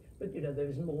that. But you know, there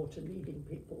is more to leading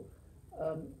people.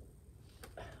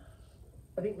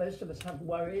 I think most of us have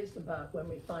worries about when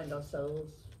we find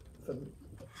ourselves from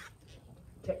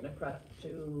technocrat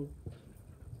to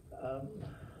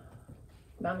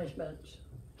management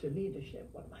to leadership.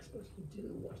 What am I supposed to do?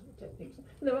 What are the techniques?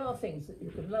 And there are things that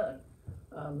you can learn.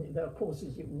 There are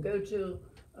courses you can go to.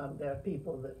 There are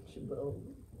people that will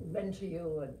mentor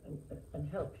you and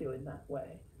help you in that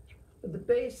way. But the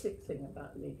basic thing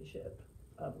about leadership,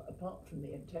 apart from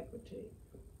the integrity,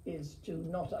 is to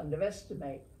not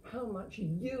underestimate how much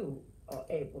you are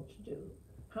able to do,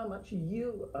 how much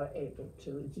you are able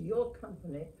to. It's your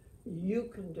company, you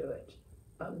can do it.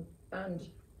 And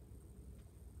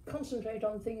concentrate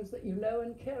on things that you know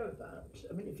and care about.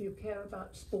 I mean, if you care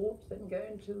about sport, then go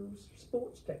into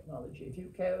sports technology. If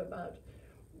you care about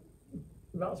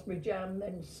raspberry jam,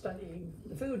 then study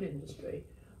the food industry.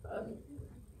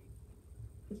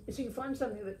 So you find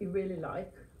something that you really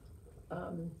like,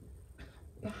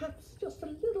 perhaps just a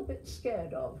little bit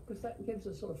scared of, because that gives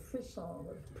a sort of frisson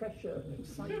of pressure and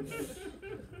excitement.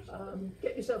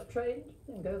 Get yourself trained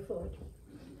and go for it.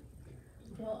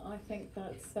 Well, I think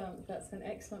that's an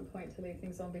excellent point to leave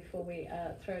things on before we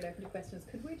throw it open to questions.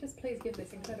 Could we just please give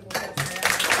this incredible person a round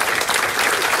of applause?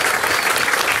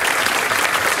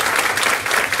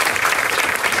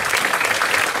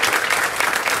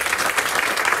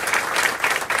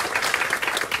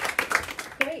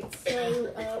 Great.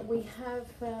 So we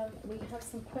have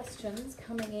some questions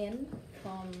coming in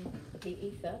from the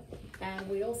ether, and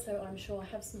we also, I'm sure,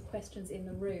 have some questions in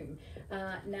the room.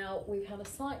 Now, we've had a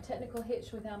slight technical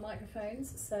hitch with our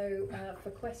microphones, so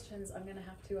for questions I'm going to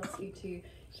have to ask you to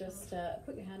just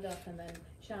put your hand up and then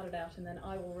shout it out, and then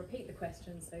I will repeat the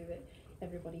question so that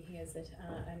everybody hears it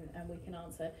and we can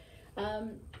answer.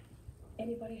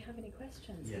 Anybody have any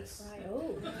questions? Yes. Right.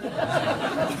 Oh.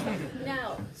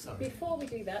 Now, before we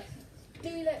do that,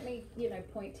 do let me,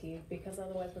 point to you, because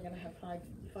otherwise we're going to have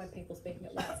five people speaking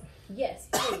at once. Yes,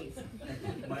 please.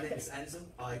 My name is Anson.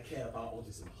 I care about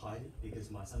autism highly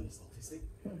because my son is autistic.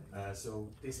 So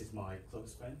this is my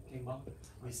close friend, King Mom.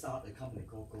 We started a company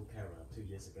called Go Carer 2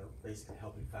 years ago, basically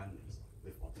helping families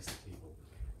with autistic people.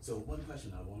 So one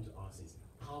question I want to ask is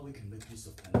how we can make use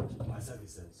of technology. Myself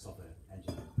is a software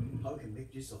engineer. How we can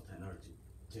make use of technology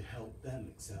to help them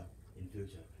excel in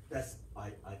future. That's I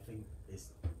think is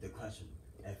the question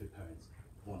every parent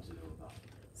want to know about.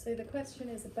 So the question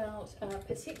is about,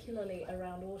 particularly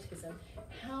around autism,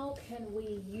 how can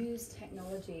we use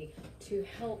technology to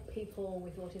help people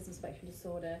with autism spectrum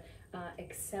disorder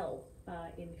excel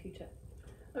in the future?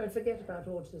 I mean, forget about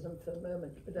autism for a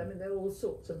moment, but I mean, there are all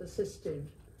sorts of assistive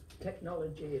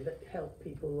technology that help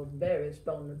people with various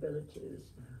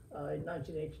vulnerabilities. In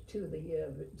 1982, the year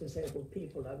of disabled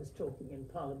people, I was talking in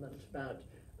Parliament about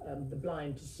the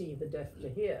blind to see, the deaf to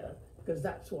hear, because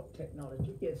that's what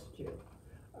technology gives to you.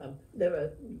 There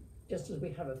are, just as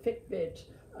we have a Fitbit,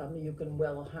 you can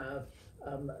well have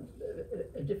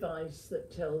a device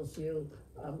that tells you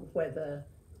whether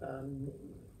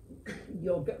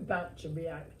you're about to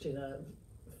react in a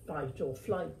fight or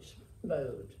flight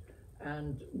mode.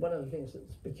 And one of the things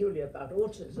that's peculiar about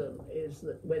autism is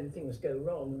that when things go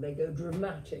wrong, they go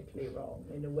dramatically wrong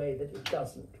in a way that it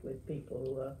doesn't with people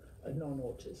who are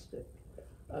non-autistic.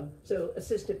 So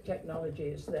assistive technology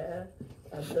is there.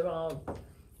 There are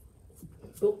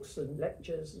books and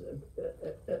lectures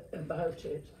about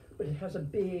it, but it has a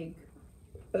big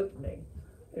opening.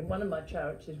 In one of my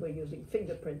charities, we're using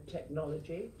fingerprint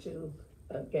technology to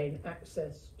gain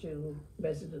access to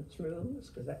residents' rooms,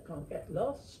 because that can't get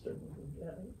lost. And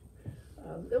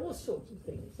there are all sorts of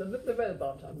things. The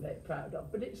robot I'm very proud of,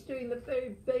 but it's doing the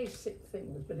very basic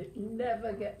things, but it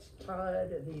never gets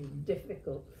tired of these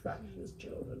difficult fractious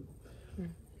children.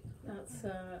 That's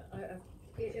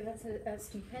a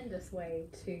stupendous way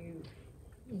to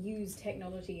use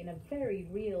technology in a very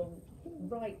real,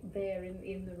 right there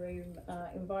in the room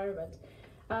environment.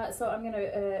 So I'm going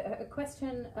to, a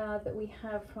question that we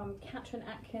have from Katrin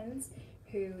Atkins,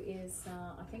 who is,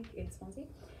 I think, in Swansea.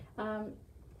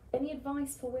 Any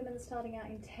advice for women starting out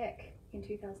in tech in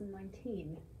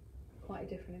 2019? Quite a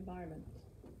different environment.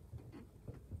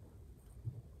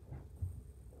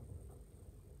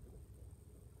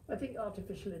 I think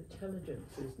artificial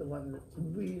intelligence is the one that's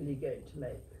really going to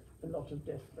make a lot of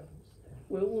difference.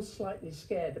 We're all slightly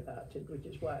scared about it, which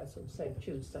is why I sort of say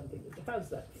choose something that has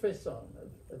that frisson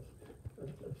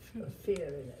of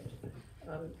fear in it.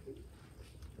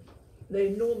 They're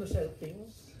enormous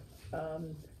openings.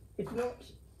 It's not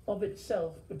of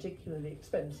itself particularly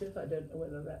expensive. I don't know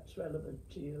whether that's relevant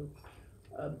to you.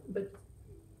 But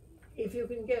if you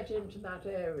can get into that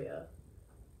area,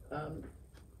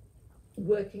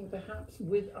 working perhaps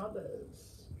with others.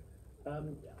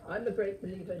 I'm a great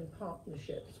believer in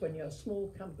partnerships. When you're a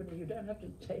small company, you don't have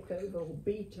to take over or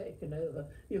be taken over.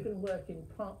 You can work in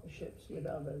partnerships with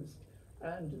others,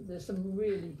 and there's some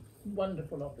really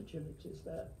wonderful opportunities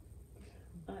there.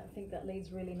 I think that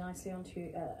leads really nicely on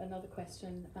to another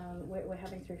question we're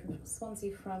having through from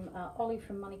Swansea, from Ollie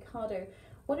from Monicado.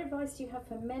 What advice do you have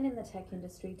for men in the tech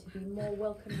industry to be more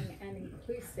welcoming and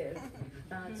inclusive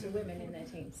to women in their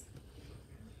teams?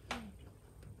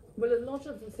 Well, a lot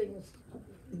of the things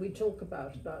we talk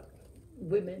about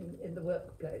women in the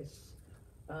workplace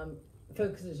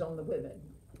focuses on the women,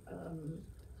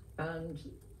 and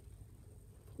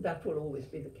that will always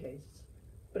be the case.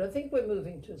 But I think we're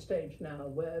moving to a stage now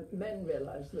where men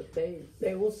realise that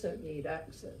they also need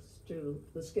access to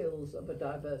the skills of a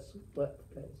diverse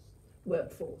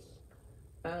workforce,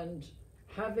 and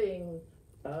having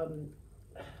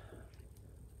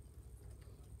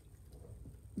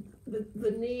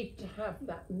the need to have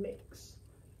that mix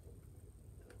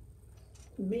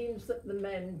means that the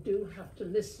men do have to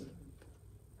listen,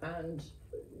 and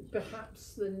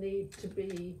perhaps the need to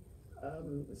be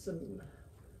some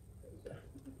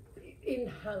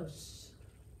in-house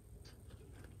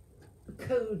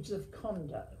codes of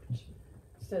conduct,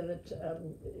 so that,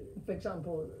 for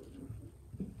example,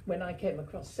 when I came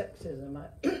across sexism,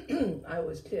 I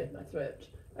always cleared my throat.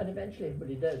 And eventually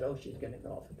everybody does, oh, she's going to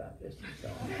go off about this and so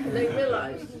on. And they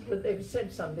realise that they've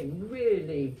said something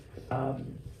really either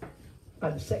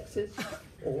sexist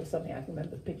or something. I can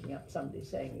remember picking up somebody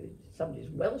saying somebody's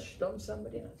Welshed on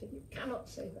somebody, and I said, you cannot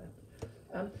say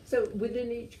that. So within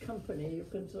each company, you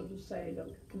can sort of say,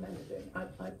 look, men are doing, I'm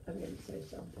going to say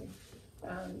something.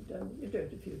 And you do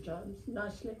it a few times,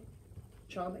 nicely,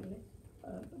 charmingly,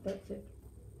 that's it.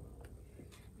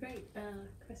 Great.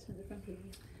 Question at the front,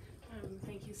 please.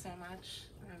 Thank you so much,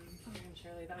 and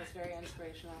Shirley, that was very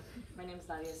inspirational. My name is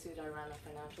Nadia Sood. I run a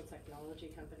financial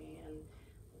technology company, and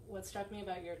what struck me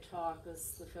about your talk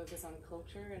was the focus on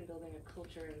culture and building a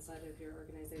culture inside of your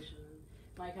organization.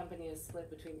 My company is split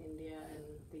between India and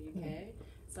the UK,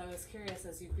 so I was curious,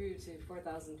 as you grew to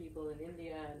 4,000 people in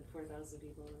India and 4,000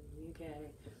 people in the UK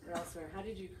or elsewhere, how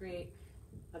did you create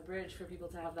a bridge for people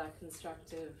to have that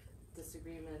constructive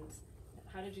disagreement?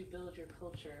 How did you build your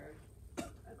culture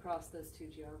across those two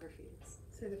geographies?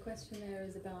 So the question there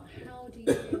is about how do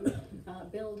you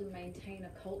build and maintain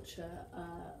a culture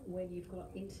when you've got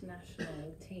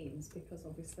international teams, because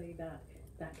obviously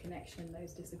that connection,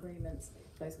 those disagreements,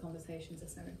 those conversations are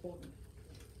so important.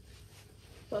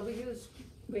 Well,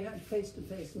 we had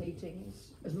face-to-face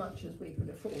meetings as much as we could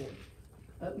afford,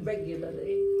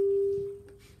 regularly.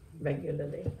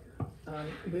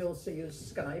 We also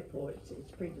used Skype or its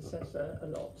predecessor a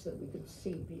lot, so we could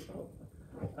see people.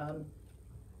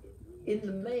 In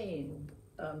the main,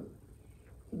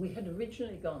 we had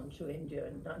originally gone to India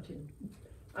in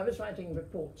I was writing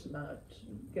reports about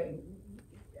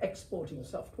exporting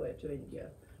software to India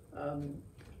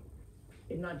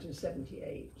in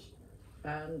 1978,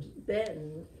 and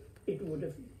then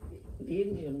the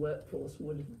Indian workforce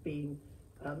would have been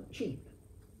cheap,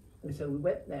 and so we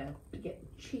went there to get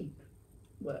cheap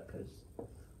workers.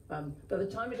 By the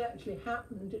time it actually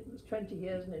happened, it was 20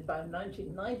 years, and by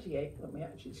 1998, when we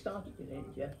actually started in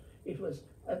India, it was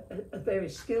a very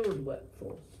skilled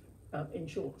workforce in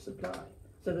short supply.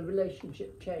 So the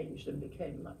relationship changed and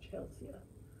became much healthier.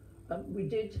 We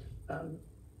did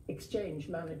exchange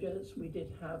managers. We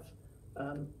did have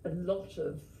a lot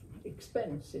of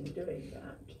expense in doing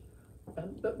that.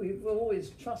 But we've always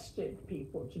trusted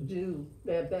people to do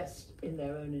their best in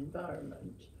their own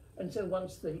environment. And so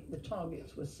once the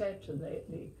targets were set and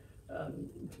the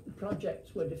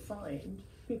projects were defined,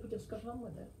 people just got on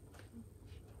with it.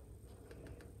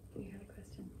 You had a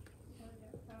question?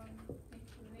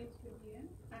 It's with you.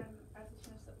 As a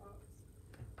chance to ask,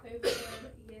 over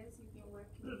the years you've been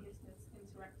working in business,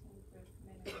 interacting with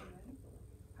men and women,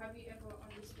 have you ever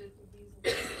understood the reason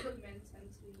why men tend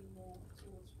to lean more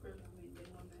towards programming than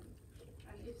women?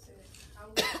 And if so,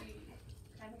 how would you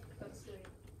kind of persuade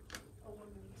a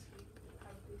woman to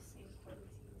have the same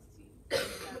qualities to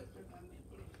understand programming?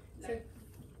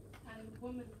 And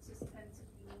women just tend to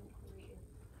be more creative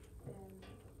than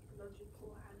logical,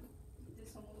 and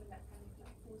there's some women that kind of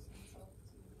like force themselves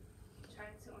to try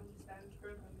to understand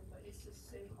programming, but it's just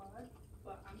so hard.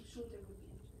 But I'm sure they will be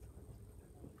interested.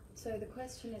 So the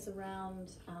question is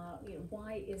around,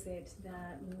 why is it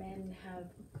that men have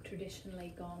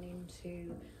traditionally gone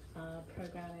into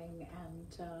programming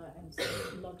and sort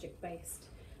of logic-based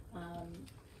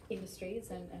industries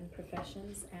and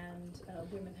professions, and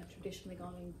women have traditionally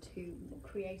gone into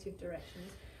creative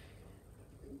directions?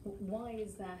 Why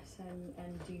is that,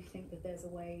 and do you think that there's a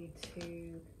way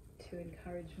to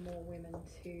encourage more women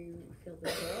to feel the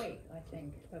joy, I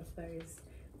think, of those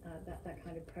that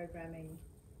kind of programming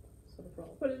sort of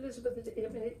role? Well, Elizabeth,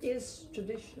 it is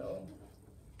traditional,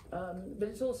 but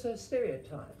it's also a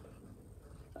stereotype.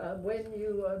 When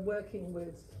you are working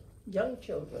with young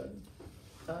children,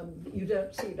 you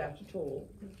don't see that at all,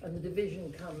 and the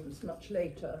division comes much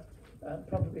later,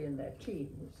 probably in their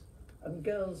teens. And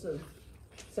girls of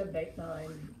 7, 8,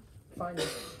 9 find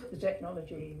the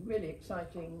technology really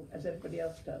exciting, as everybody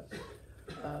else does.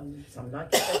 Some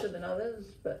like it better than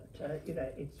others, but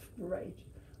it's great.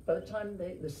 By the time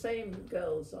the same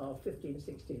girls are 15,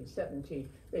 16, 17,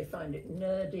 they find it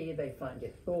nerdy, they find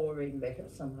it boring, they have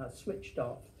somehow switched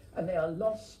off, and they are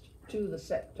lost to the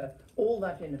sector. All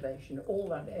that innovation, all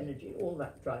that energy, all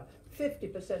that drive.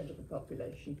 50% of the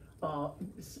population are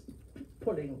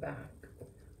pulling back.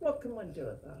 What can one do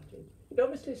about it? It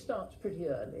obviously starts pretty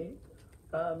early.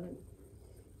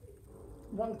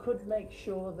 One could make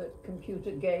sure that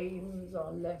computer games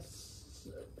are less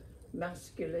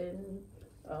masculine,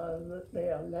 that they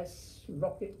are less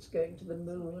rockets going to the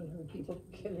moon and people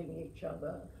killing each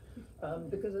other,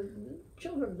 because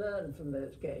children learn from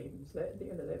those games.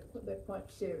 They're quite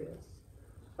serious.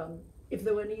 If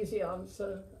there were an easy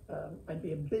answer, I'd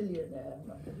be a billionaire,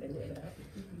 not a millionaire.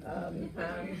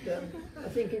 I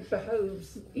think it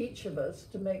behoves each of us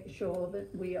to make sure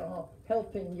that we are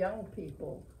helping young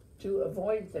people to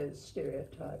avoid those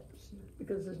stereotypes,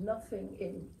 because there's nothing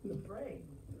in your brain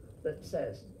that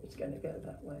says it's going to go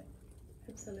that way.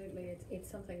 Absolutely, it's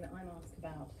something that I'm asked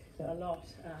about a lot.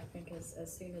 I think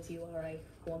as soon as you are a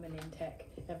woman in tech,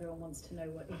 everyone wants to know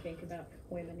what you think about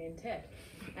women in tech.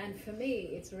 And for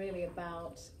me, it's really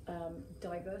about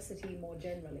diversity more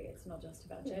generally. It's not just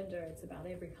about gender, it's about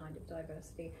every kind of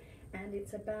diversity. And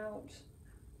it's about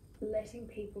letting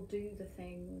people do the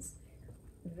things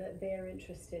that they're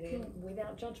interested in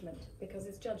without judgment, because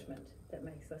it's judgment that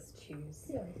makes us choose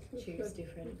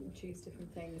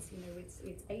different things. You know,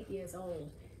 it's 8 years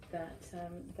old that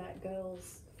that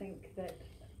girls think that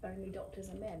only doctors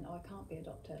are men. Oh, I can't be a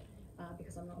doctor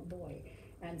because I'm not a boy.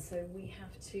 And so we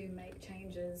have to make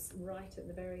changes right at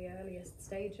the very earliest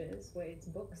stages, where it's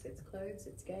books, it's clothes,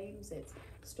 it's games, it's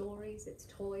stories, it's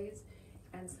toys,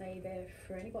 and say they're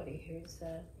for anybody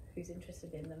who's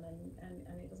interested in them,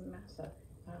 and it doesn't matter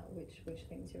which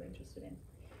things you're interested in.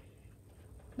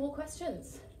 More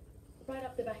questions? Right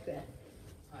up the back there.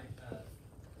 Hi.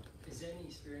 Is there any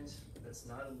experience that's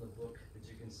not in the book that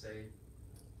you can say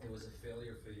it was a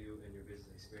failure for you in your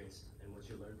business experience, and what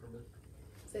you learned from it?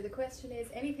 So the question is,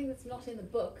 anything that's not in the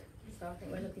book, so I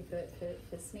think we're looking for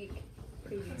sneak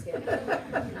previews here,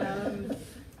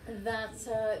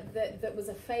 that was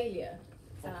a failure,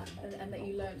 and that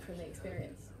you learned from the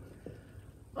experience.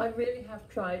 I really have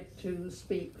tried to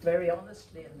speak very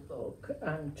honestly in the book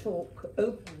and talk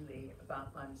openly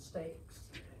about my mistakes.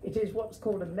 It is what's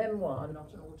called a memoir,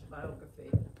 not an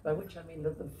autobiography, by which I mean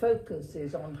that the focus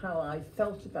is on how I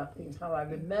felt about things, how I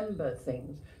remember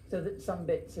things, so that some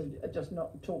bits are just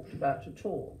not talked about at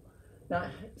all. Now,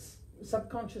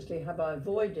 subconsciously, have I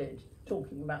avoided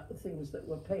talking about the things that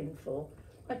were painful?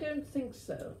 I don't think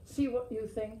so. See what you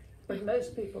think? But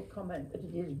most people comment that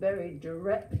it is very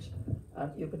direct.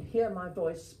 You can hear my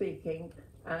voice speaking,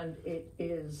 and it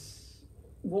is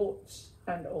warts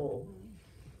and all.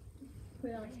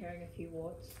 We like hearing a few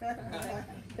warts.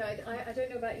 I don't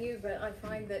know about you, but I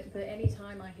find that any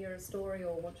time I hear a story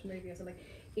or watch a movie or something,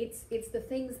 it's the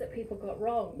things that people got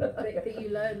wrong that you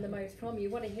learn the most from. You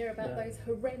want to hear about those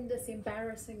horrendous,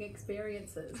 embarrassing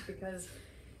experiences, because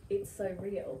it's so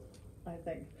real, I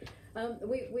think.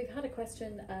 We've had a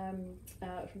question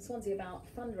from Swansea about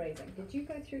fundraising. Did you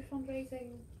go through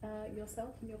fundraising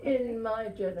yourself in your company? In my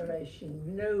generation,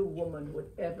 no woman would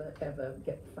ever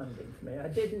get funding from me. I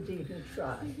didn't even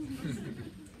try.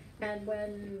 And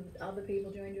when other people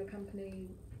joined your company,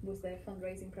 was there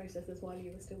fundraising processes while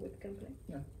you were still with the company?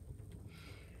 No.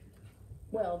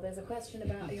 Well, there's a question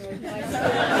about your advice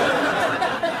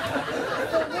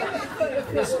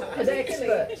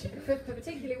for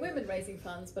particularly women raising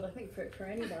funds, but I think for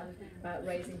anyone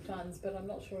raising funds. But I'm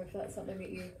not sure if that's something that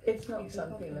you. It's not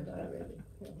something that I really.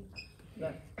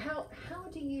 No. How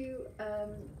do you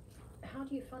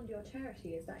fund your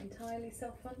charity? Is that entirely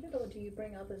self-funded, or do you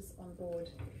bring others on board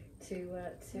to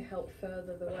help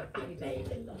further the work that you do? I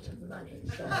made a lot of money,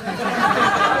 so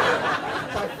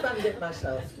I fund it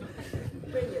myself.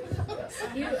 Brilliant.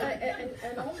 You,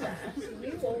 and on that,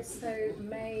 you also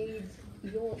made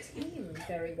your team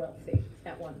very wealthy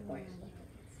at one point.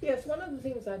 Yes, one of the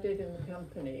things I did in the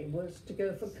company was to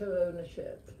go for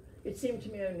co-ownership. It seemed to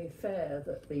me only fair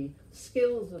that the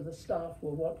skills of the staff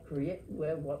were what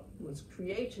was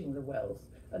creating the wealth,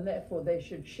 and therefore they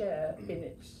should share in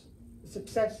its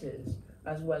successes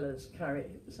as well as carry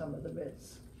some of the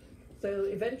risks. So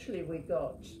eventually we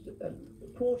got a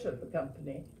quarter of the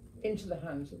company into the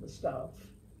hands of the staff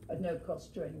at no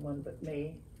cost to anyone but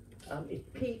me.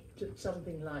 It peaked at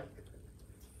something like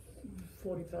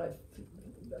 45,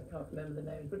 I can't remember the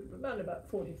name, but around about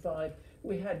 45.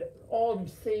 We had odd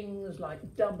things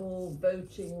like double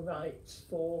voting rights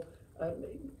for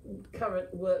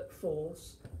current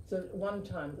workforce. So at one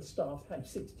time the staff had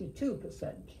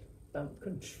 62%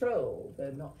 control,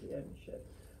 though not the ownership.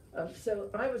 So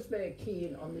I was very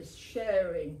keen on this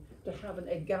sharing, to have an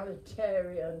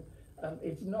egalitarian,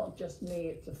 it's not just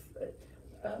me, it's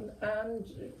and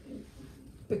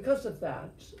because of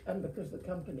that, and because the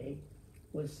company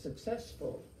was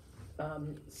successful,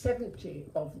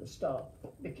 70 of the staff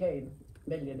became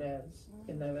millionaires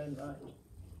in their own right.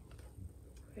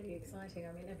 Pretty exciting.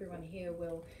 I mean, everyone here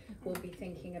will be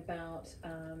thinking about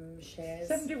shares.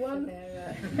 71.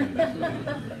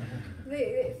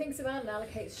 Thinks about and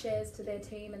allocates shares to their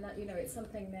team, and that, you know, it's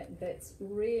something that's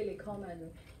really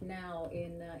common now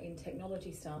in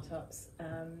technology startups.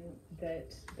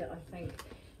 That I think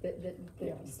that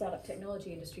the startup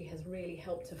technology industry has really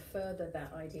helped to further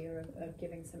that idea of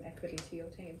giving some equity to your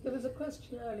team. There was a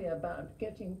question earlier about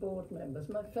getting board members.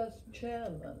 My first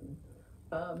chairman,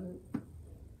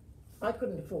 I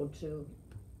couldn't afford to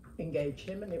engage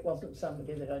him, and it wasn't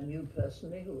somebody that I knew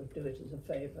personally who would do it as a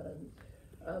favour.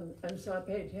 And so I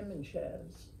paid him in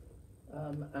shares,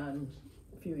 and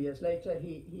a few years later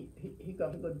he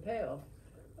got a good payoff.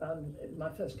 My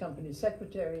first company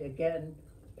secretary, again,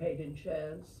 paid in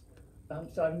shares.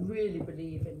 So I really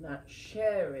believe in that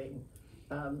sharing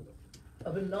of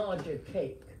a larger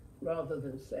cake, rather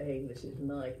than saying this is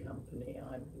my company,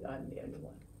 I'm the only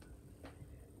one.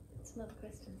 Some other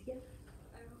questions, yeah?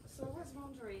 So I was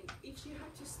wondering, if you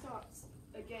had to start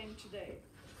again today,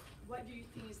 what do you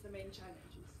think is the main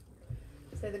challenges?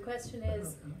 So the question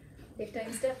is, if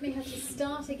Dame Stephanie had to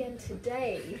start again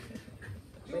today,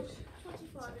 You're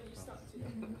 25 and you start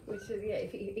today. which is, yeah,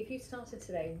 if you started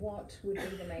today, what would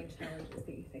be the main challenges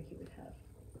that you think you would have?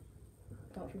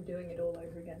 Apart from doing it all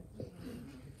over again.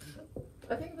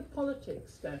 I think the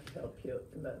politics don't help you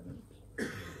at the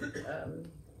moment.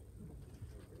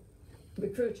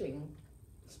 Recruiting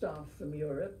staff from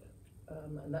Europe,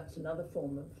 and that's another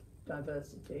form of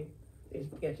diversity, is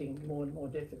getting more and more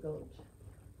difficult.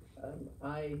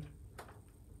 I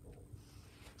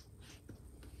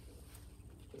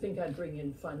think I'd bring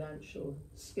in financial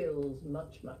skills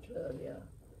much, much earlier,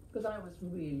 because I was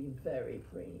really very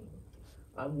green.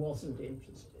 I wasn't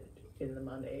interested in the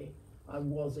money. I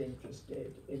was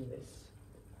interested in this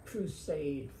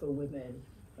crusade for women,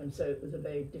 and so it was a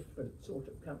very different sort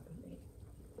of company.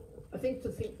 I think to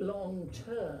think long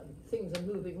term, things are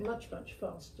moving much, much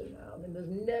faster now. I mean, there's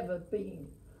never been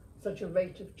such a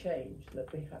rate of change that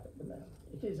we have at the moment.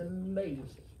 It is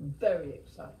amazing, very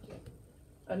exciting.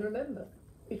 And remember,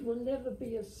 it will never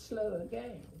be as slow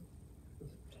again.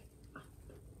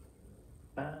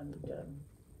 And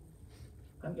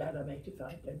I'm glad I'm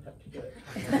 85, don't have to do it.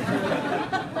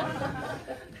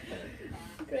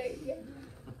 Great, yeah.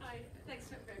 Hi, thanks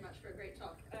very much for a great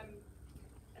talk.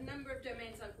 A number of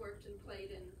domains I've worked and played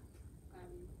in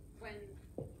when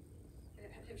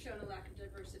have shown a lack of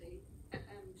diversity,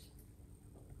 and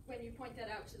when you point that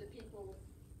out to the people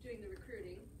doing the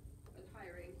recruiting and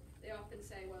hiring, they often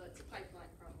say, well, it's a pipeline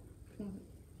problem,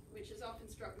 which has often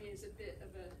struck me as a bit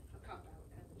of a cop-out,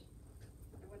 and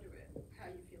I wonder how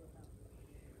you feel about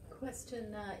it.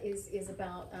 Question is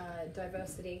about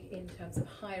diversity in terms of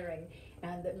hiring,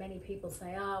 and that many people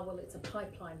say, well, it's a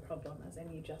pipeline problem, as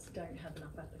in you just don't have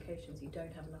enough applications, you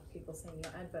don't have enough people seeing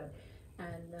your advert,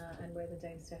 and whether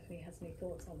Dame Stephanie has any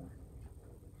thoughts on that.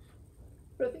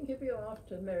 But I think if you're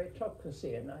after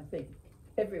meritocracy, and I think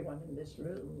everyone in this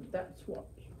room, that's what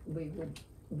we would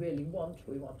really want.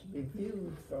 We want to be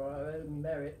viewed for our own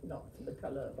merit, not for the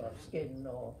colour of our skin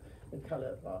or the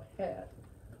colour of our hair.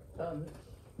 I've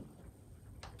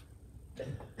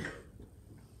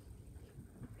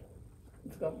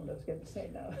forgotten what I was going to say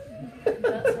now.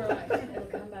 That's all right, it'll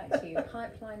come back to you.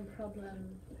 Pipeline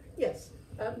problem. Yes,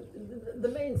 the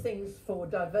main things for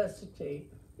diversity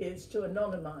is to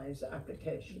anonymise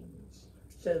applications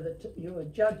so that you are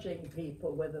judging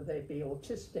people, whether they be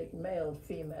autistic, male,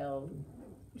 female,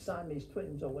 Siamese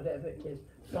twins or whatever it is,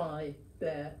 by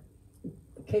their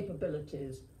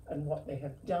capabilities and what they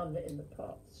have done in the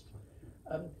past.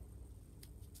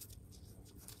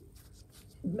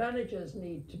 Managers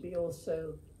need to be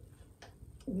also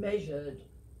measured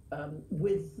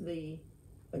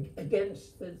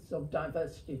against the sort of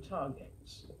diversity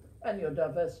targets. And your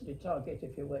diversity target,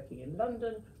 if you're working in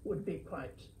London, would be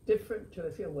quite different to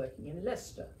if you're working in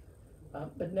Leicester.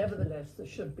 But nevertheless, there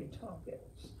should be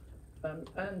targets.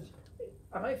 And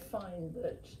I find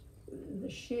that the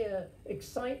sheer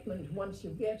excitement once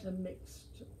you get a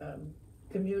mixed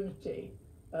community,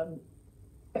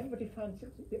 everybody finds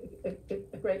it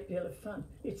a great deal of fun.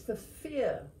 It's the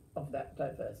fear of that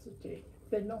diversity.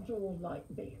 They're not all like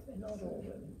me. They're not all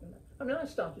women. I mean, I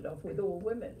started off with all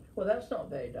women. Well, that's not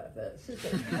very diverse, is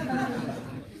it?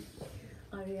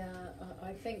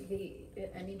 I think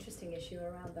an interesting issue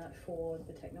around that for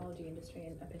the technology industry,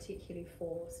 and particularly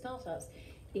for startups,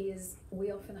 is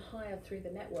we often hire through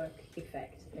the network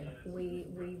effect. Yeah.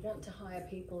 We want to hire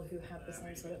people who have the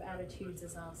same sort of attitudes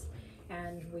as us,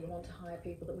 and we want to hire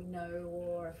people that we know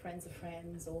or are friends of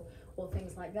friends or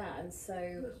things like that. And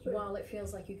so while it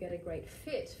feels like you get a great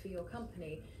fit for your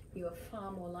company, you are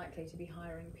far more likely to be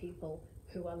hiring people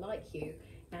who are like you.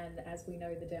 And as we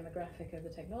know, the demographic of the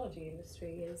technology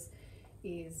industry is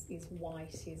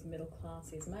white, is middle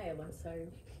class, is male, and so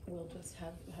we'll just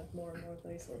have more and more of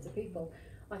those sorts of people.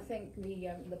 I think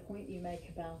the point you make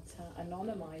about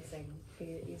anonymizing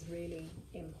is really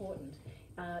important.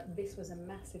 This was a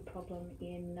massive problem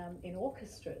in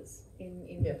orchestras,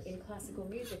 in classical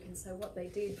music, and so what they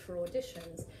did for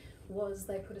auditions was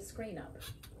they put a screen up,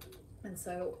 and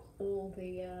so all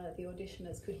the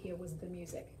auditioners could hear was the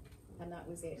music, and that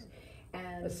was it.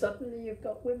 And suddenly you've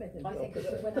got women in I think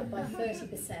it went up by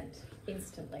 30%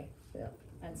 instantly. Yeah.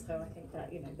 And so I think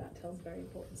that that tells a very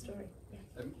important story.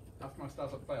 Yeah. After my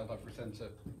startup failed, I've returned to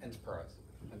enterprise,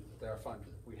 and there I find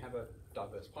we have a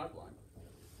diverse pipeline,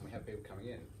 and we have people coming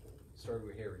in. The story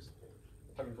we hear is,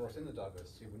 having brought in the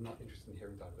diversity, we're not interested in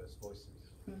hearing diverse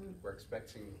voices. Mm-hmm. We're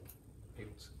expecting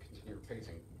people to continue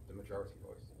repeating the majority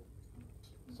voice.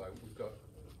 So we've got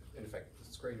in effect, the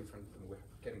screen in front of them, we're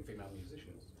getting female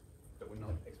musicians, but we're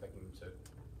not expecting them to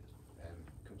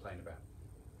complain about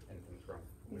anything's wrong.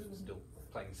 We're still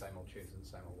playing the same old tunes in the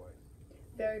same old way.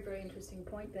 Very, very interesting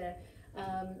point there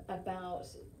about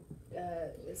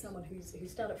someone who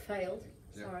failed.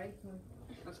 Yeah. Sorry.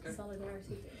 That's okay.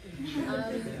 Solidarity.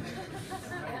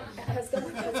 Has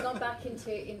gone back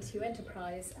into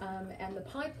enterprise, and the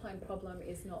pipeline problem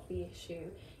is not the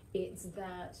issue. It's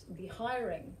that the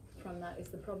hiring from that is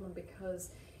the problem,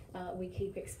 because we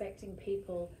keep expecting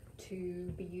people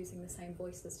to be using the same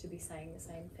voices, to be saying the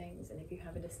same things, and if you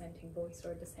have a dissenting voice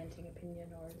or a dissenting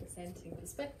opinion or a dissenting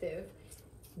perspective,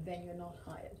 then you're not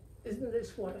hired. Isn't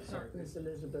this what happens,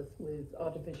 Elizabeth, with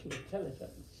artificial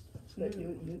intelligence? That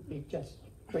it just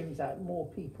brings out more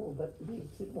people that we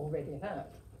already have.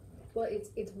 Well,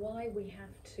 it's why we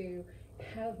have to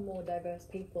have more diverse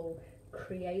people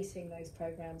creating those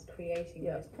programs, creating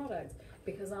those products,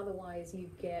 because otherwise you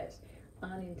get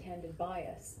unintended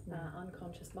bias,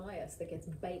 unconscious bias that gets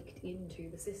baked into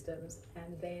the systems,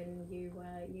 and then you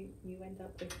end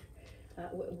up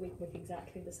with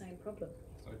exactly the same problem.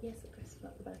 Sorry. Yes, a question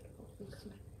at the back. Yes.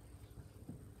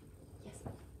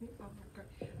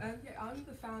 I'm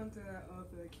the founder of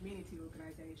a community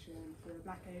organisation for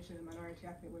Black, Asian and minority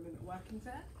ethnic women that work in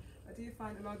tech. I do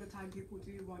find a lot of the time people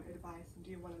do want advice and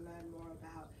do want to learn more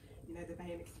about, the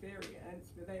Bain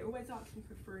experience, but they always ask me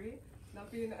for free. And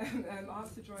I've been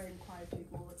asked to join quite a few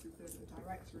courses as a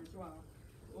director as well,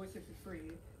 also for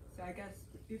free. So I guess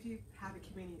if you have a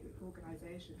community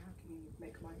organisation, how can you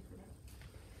make money from it?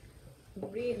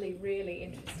 Really, really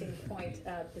interesting point.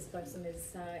 This person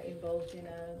is involved in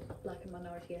a Black and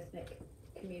minority ethnic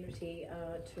community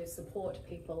to support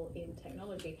people in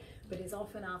technology, but is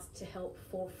often asked to help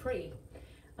for free,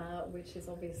 which is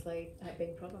obviously a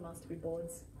big problem. Asked to be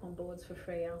on boards for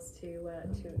free, asked to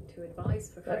advise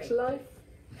for free. That's life.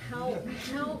 How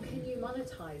can you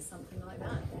monetize something like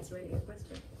that? That's really a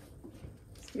question.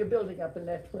 You're building up a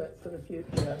network for the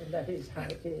future, and that is how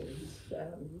it is.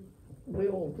 We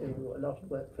all do a lot of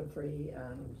work for free,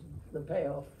 and the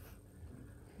payoff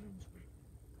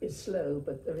is slow,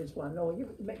 but there is one.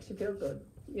 It makes you feel good.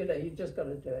 You just got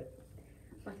to do it.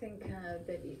 I think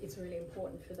that it's really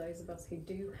important for those of us who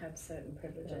do have certain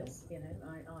privileges.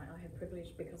 I have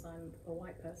privilege because I'm a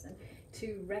white person,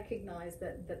 to recognise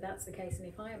that that's the case. And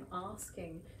if I am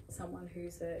asking someone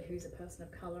who's a person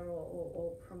of colour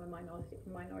or from a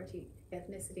minority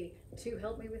ethnicity to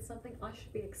help me with something, I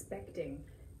should be expecting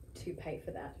to pay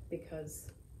for that,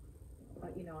 because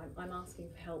I'm asking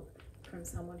for help from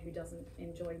someone who doesn't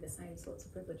enjoy the same sorts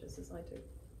of privileges as I do.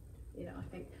 I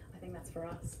think that's for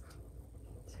us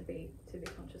to be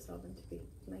conscious of, and to be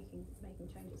making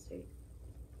changes to.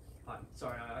 Hi,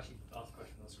 sorry, I actually asked a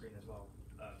question on the screen as well,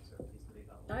 so please delete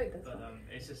that one. Oh, that's but fine.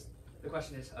 It's just, the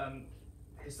question is,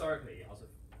 historically, out of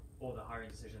all the hiring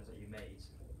decisions that you made,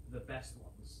 the best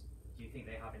ones, do you think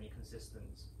they have any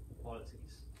consistent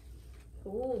qualities?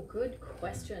 Oh, good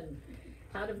question.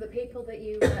 Out of the people that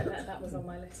you that was on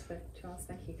my list to ask,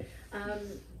 thank you.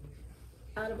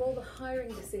 Out of all the hiring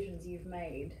decisions you've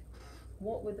made,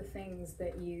 what were the things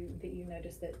that you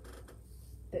noticed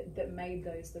that made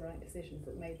those the right decisions,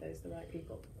 that made those the right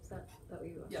people? Is that what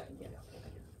you were asking? Yeah.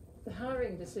 The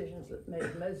hiring decisions that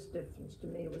made most difference to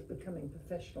me was becoming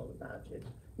professional about it,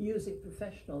 using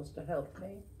professionals to help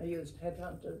me. I used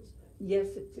headhunters.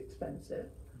 Yes, it's expensive,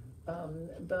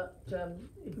 but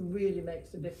it really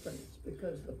makes a difference,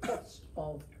 because the cost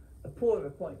of a poor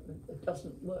appointment that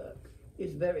doesn't work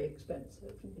is very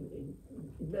expensive in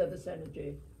nervous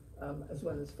energy, as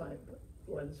well as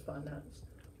finance.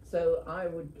 So I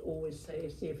would always say,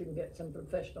 see if you can get some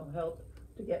professional help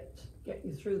to get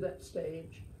you through that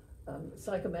stage.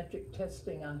 Psychometric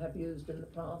testing I have used in the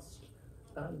past,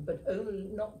 but only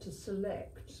not to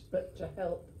select, but to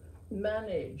help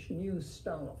manage new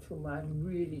staff whom I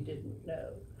really didn't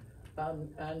know.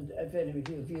 And if any of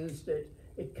you have used it,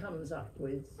 it comes up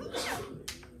with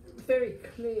very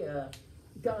clear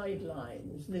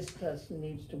guidelines. This person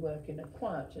needs to work in a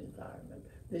quiet environment.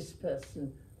 This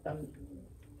person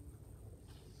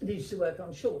needs to work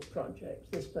on short projects.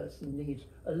 This person needs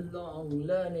a long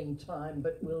learning time,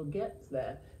 but will get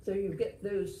there. So you get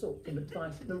those sorts of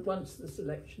advice, but once the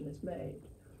selection is made.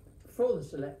 For the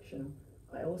selection,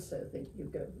 I also think you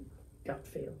go gut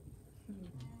feel.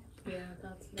 Yeah,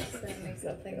 that's certainly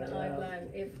something that I've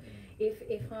learned.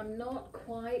 If I'm not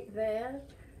quite there,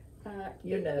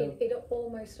 it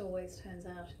almost always turns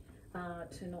out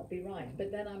to not be right.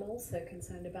 But then I'm also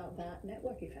concerned about that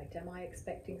network effect. Am I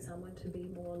expecting someone to be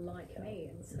more like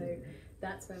me? And so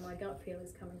that's where my gut feel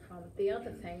is coming from. The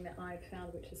other thing that I've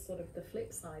found, which is sort of the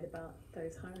flip side about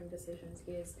those hiring decisions,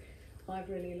 is I've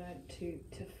really learned to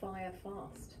fire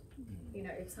fast. You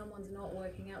know, if someone's not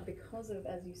working out because of,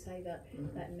 as you say, that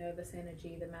nervous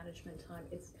energy, the management time,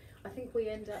 I think we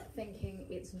end up thinking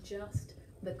it's just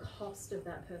the cost of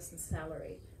that person's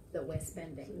salary that we're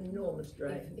spending. It's an enormous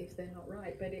drain. If they're not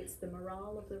right, but it's the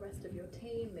morale of the rest of your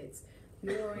team, it's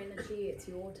your energy, it's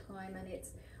your time, and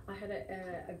I had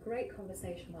a great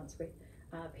conversation once with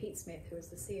Pete Smith, who was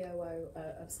the COO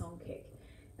of Songkick,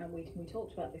 and we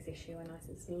talked about this issue, and I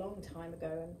said, it's a long time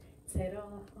ago, and said,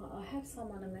 oh, I have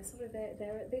someone, and they're sort of,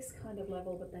 they're at this kind of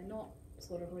level, but they're not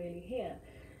sort of really here.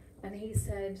 And he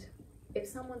said, if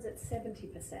someone's at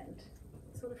 70%,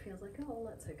 it sort of feels like, oh, well,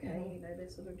 that's okay, you know, they're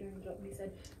sort of doing the job. And he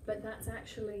said, but that's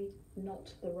actually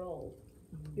not the role.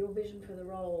 Your vision for the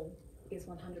role is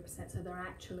 100%, so they're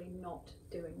actually not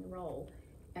doing the role.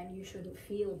 And you shouldn't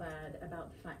feel bad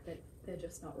about the fact that they're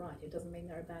just not right. It doesn't mean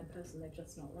they're a bad person, they're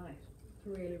just not right.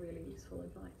 Really, really useful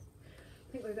advice.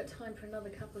 I think we've got time for another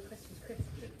couple of questions. Chris?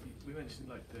 We mentioned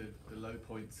like the low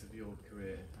points of your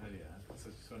career earlier, so I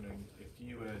was just wondering, if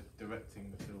you were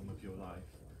directing the film of your life,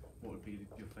 what would be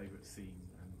your favourite scene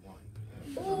and why?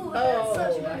 Ooh, that's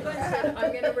such a good question.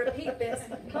 I'm going to repeat this,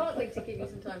 partly to give you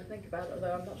some time to think about it,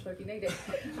 although I'm not sure if you need it.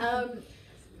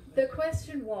 The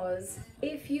question was,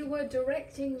 if you were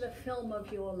directing the film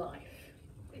of your life,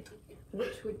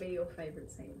 which would be your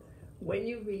favourite scene? When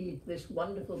you read this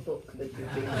wonderful book that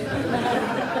you've been reading,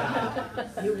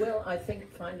 you will, I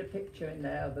think, find a picture in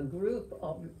there of a group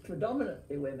of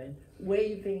predominantly women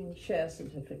waving share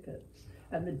certificates.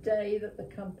 And the day that the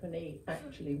company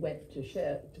actually went to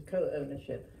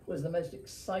co-ownership was the most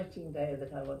exciting day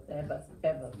that I will ever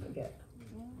forget.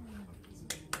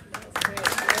 That's great.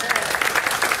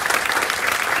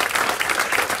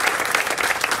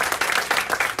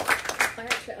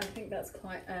 I think that's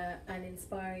quite an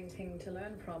inspiring thing to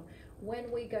learn from.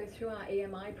 When we go through our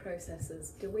EMI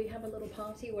processes, do we have a little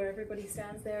party where everybody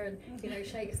stands there and, you know,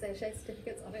 shakes their share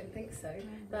certificates? I don't think so.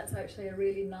 That's actually a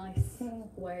really nice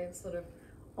way of sort of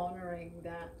honouring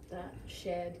that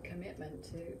shared commitment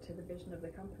to the vision of the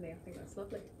company. I think that's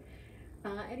lovely.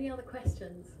 Any other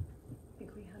questions? I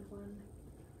think we had one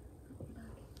back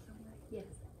somewhere. Yes.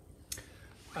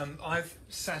 I've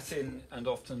sat in and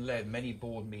often led many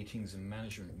board meetings and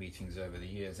management meetings over the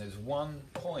years. There's one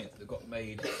point that got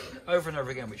made over and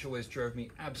over again, which always drove me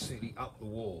absolutely up the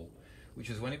wall, which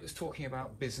is when it was talking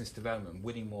about business development,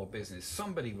 winning more business.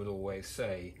 Somebody would always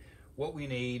say, what we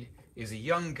need is a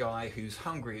young guy who's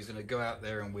hungry, who's going to go out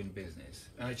there and win business.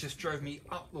 And it just drove me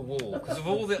up the wall because of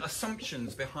all the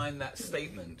assumptions behind that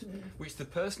statement, which the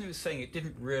person who was saying it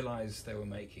didn't realize they were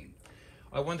making.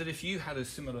 I wondered if you had a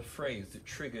similar phrase that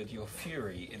triggered your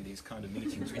fury in these kind of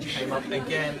meetings, which came up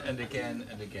again and again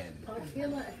and again. I feel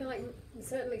like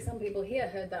certainly some people here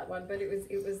heard that one, but it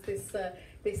was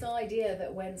this idea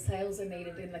that when sales are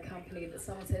needed in the company, that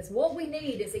someone says, what we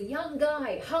need is a young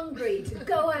guy hungry to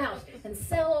go out and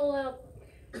sell all our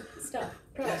stuff,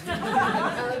 products.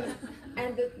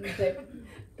 And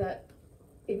that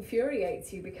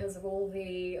infuriates you because of all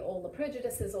the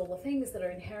prejudices, all the things that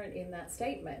are inherent in that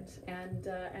statement. And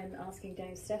asking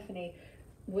Dame Stephanie,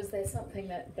 was there something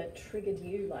that triggered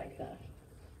you like that?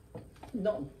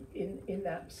 Not in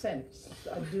that sense.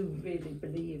 I do really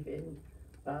believe in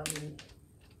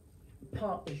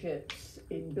partnerships,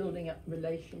 in building up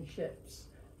relationships.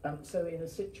 So in a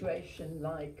situation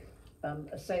like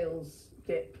a sales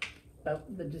dip,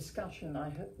 the discussion,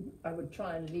 I would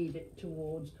try and lead it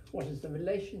towards what is the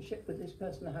relationship with this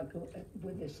person,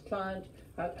 with this client,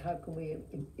 how can we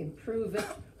improve it,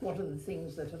 what are the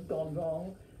things that have gone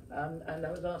wrong. And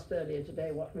I was asked earlier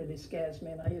today what really scares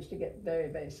me, and I used to get very,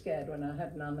 very scared when I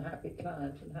had an unhappy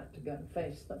client and had to go and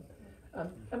face them.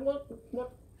 And what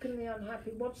can be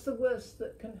unhappy? What's the worst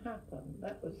that can happen?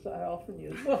 That was I often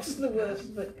use. What's the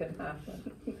worst that can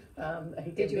happen?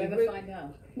 Did you ever find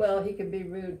out? Well, he can be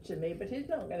rude to me, but he's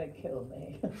not going to kill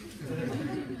me.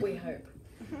 We hope.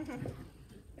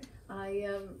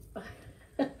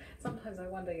 Sometimes I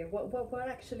wonder what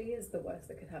actually is the worst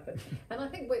that could happen. And I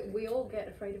think we all get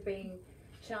afraid of being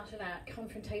shouted at.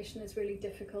 Confrontation is really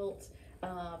difficult.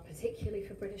 Particularly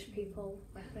for British people,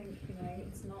 I think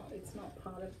it's not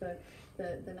part of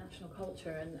the national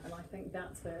culture, and I think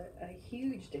that's a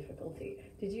huge difficulty.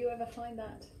 Did you ever find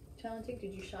that challenging?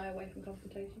 Did you shy away from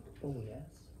confrontation? Oh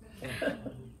yes.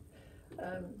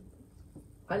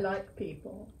 I like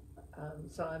people,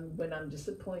 so when I'm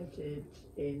disappointed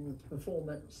in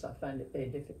performance, I find it very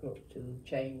difficult to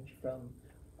change from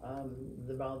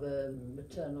the rather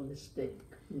maternalistic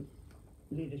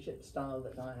leadership style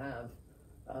that I have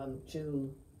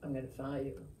to I'm going to fire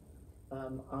you.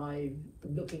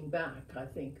 Looking back, I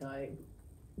think I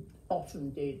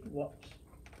often did what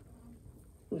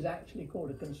was actually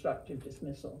called a constructive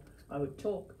dismissal. I would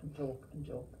talk and talk and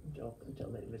talk and talk until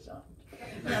they resigned.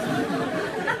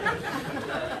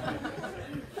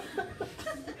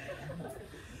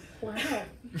 Wow.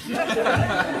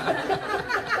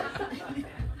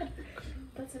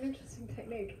 That's an interesting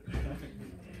technique.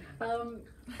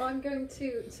 I'm going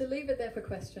to leave it there for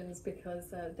questions because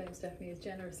Dame Stephanie is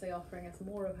generously offering us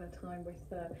more of her time with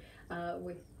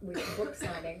book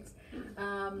signings.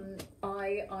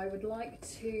 I would like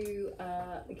to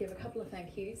give a couple of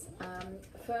thank yous.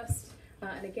 First,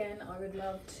 and again, I would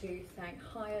love to thank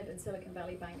Hyatt and Silicon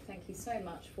Valley Bank. Thank you so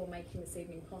much for making this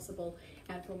evening possible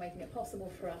and for making it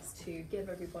possible for us to give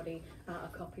everybody a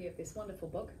copy of this wonderful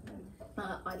book.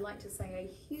 I'd like to say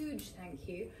a huge thank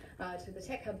you to the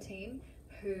TechHub team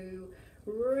who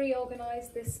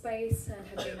reorganised this space and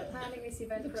have been planning this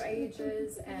event for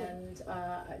ages, and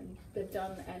they've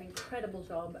done an incredible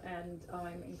job, and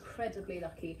I'm incredibly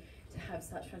lucky to have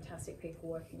such fantastic people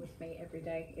working with me every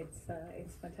day. It's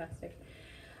fantastic.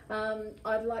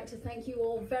 I'd like to thank you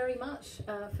all very much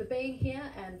for being here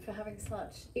and for having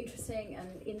such interesting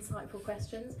and insightful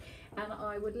questions, and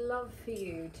I would love for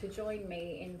you to join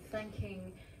me in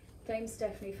thanking Dame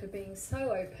Stephanie for being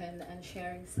so open and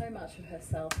sharing so much of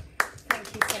herself. Thank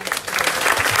you so much for being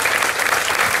here.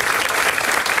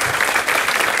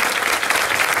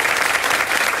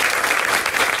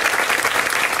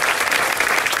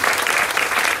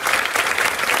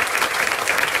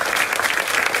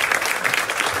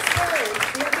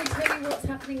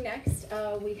 Next,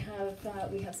 we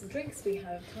have some drinks, we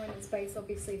have time and space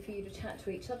obviously for you to chat to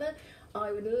each other.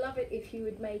 I would love it if you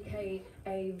would make a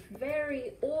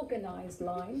very organised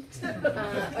line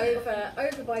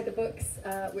over by the books,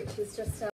 which is just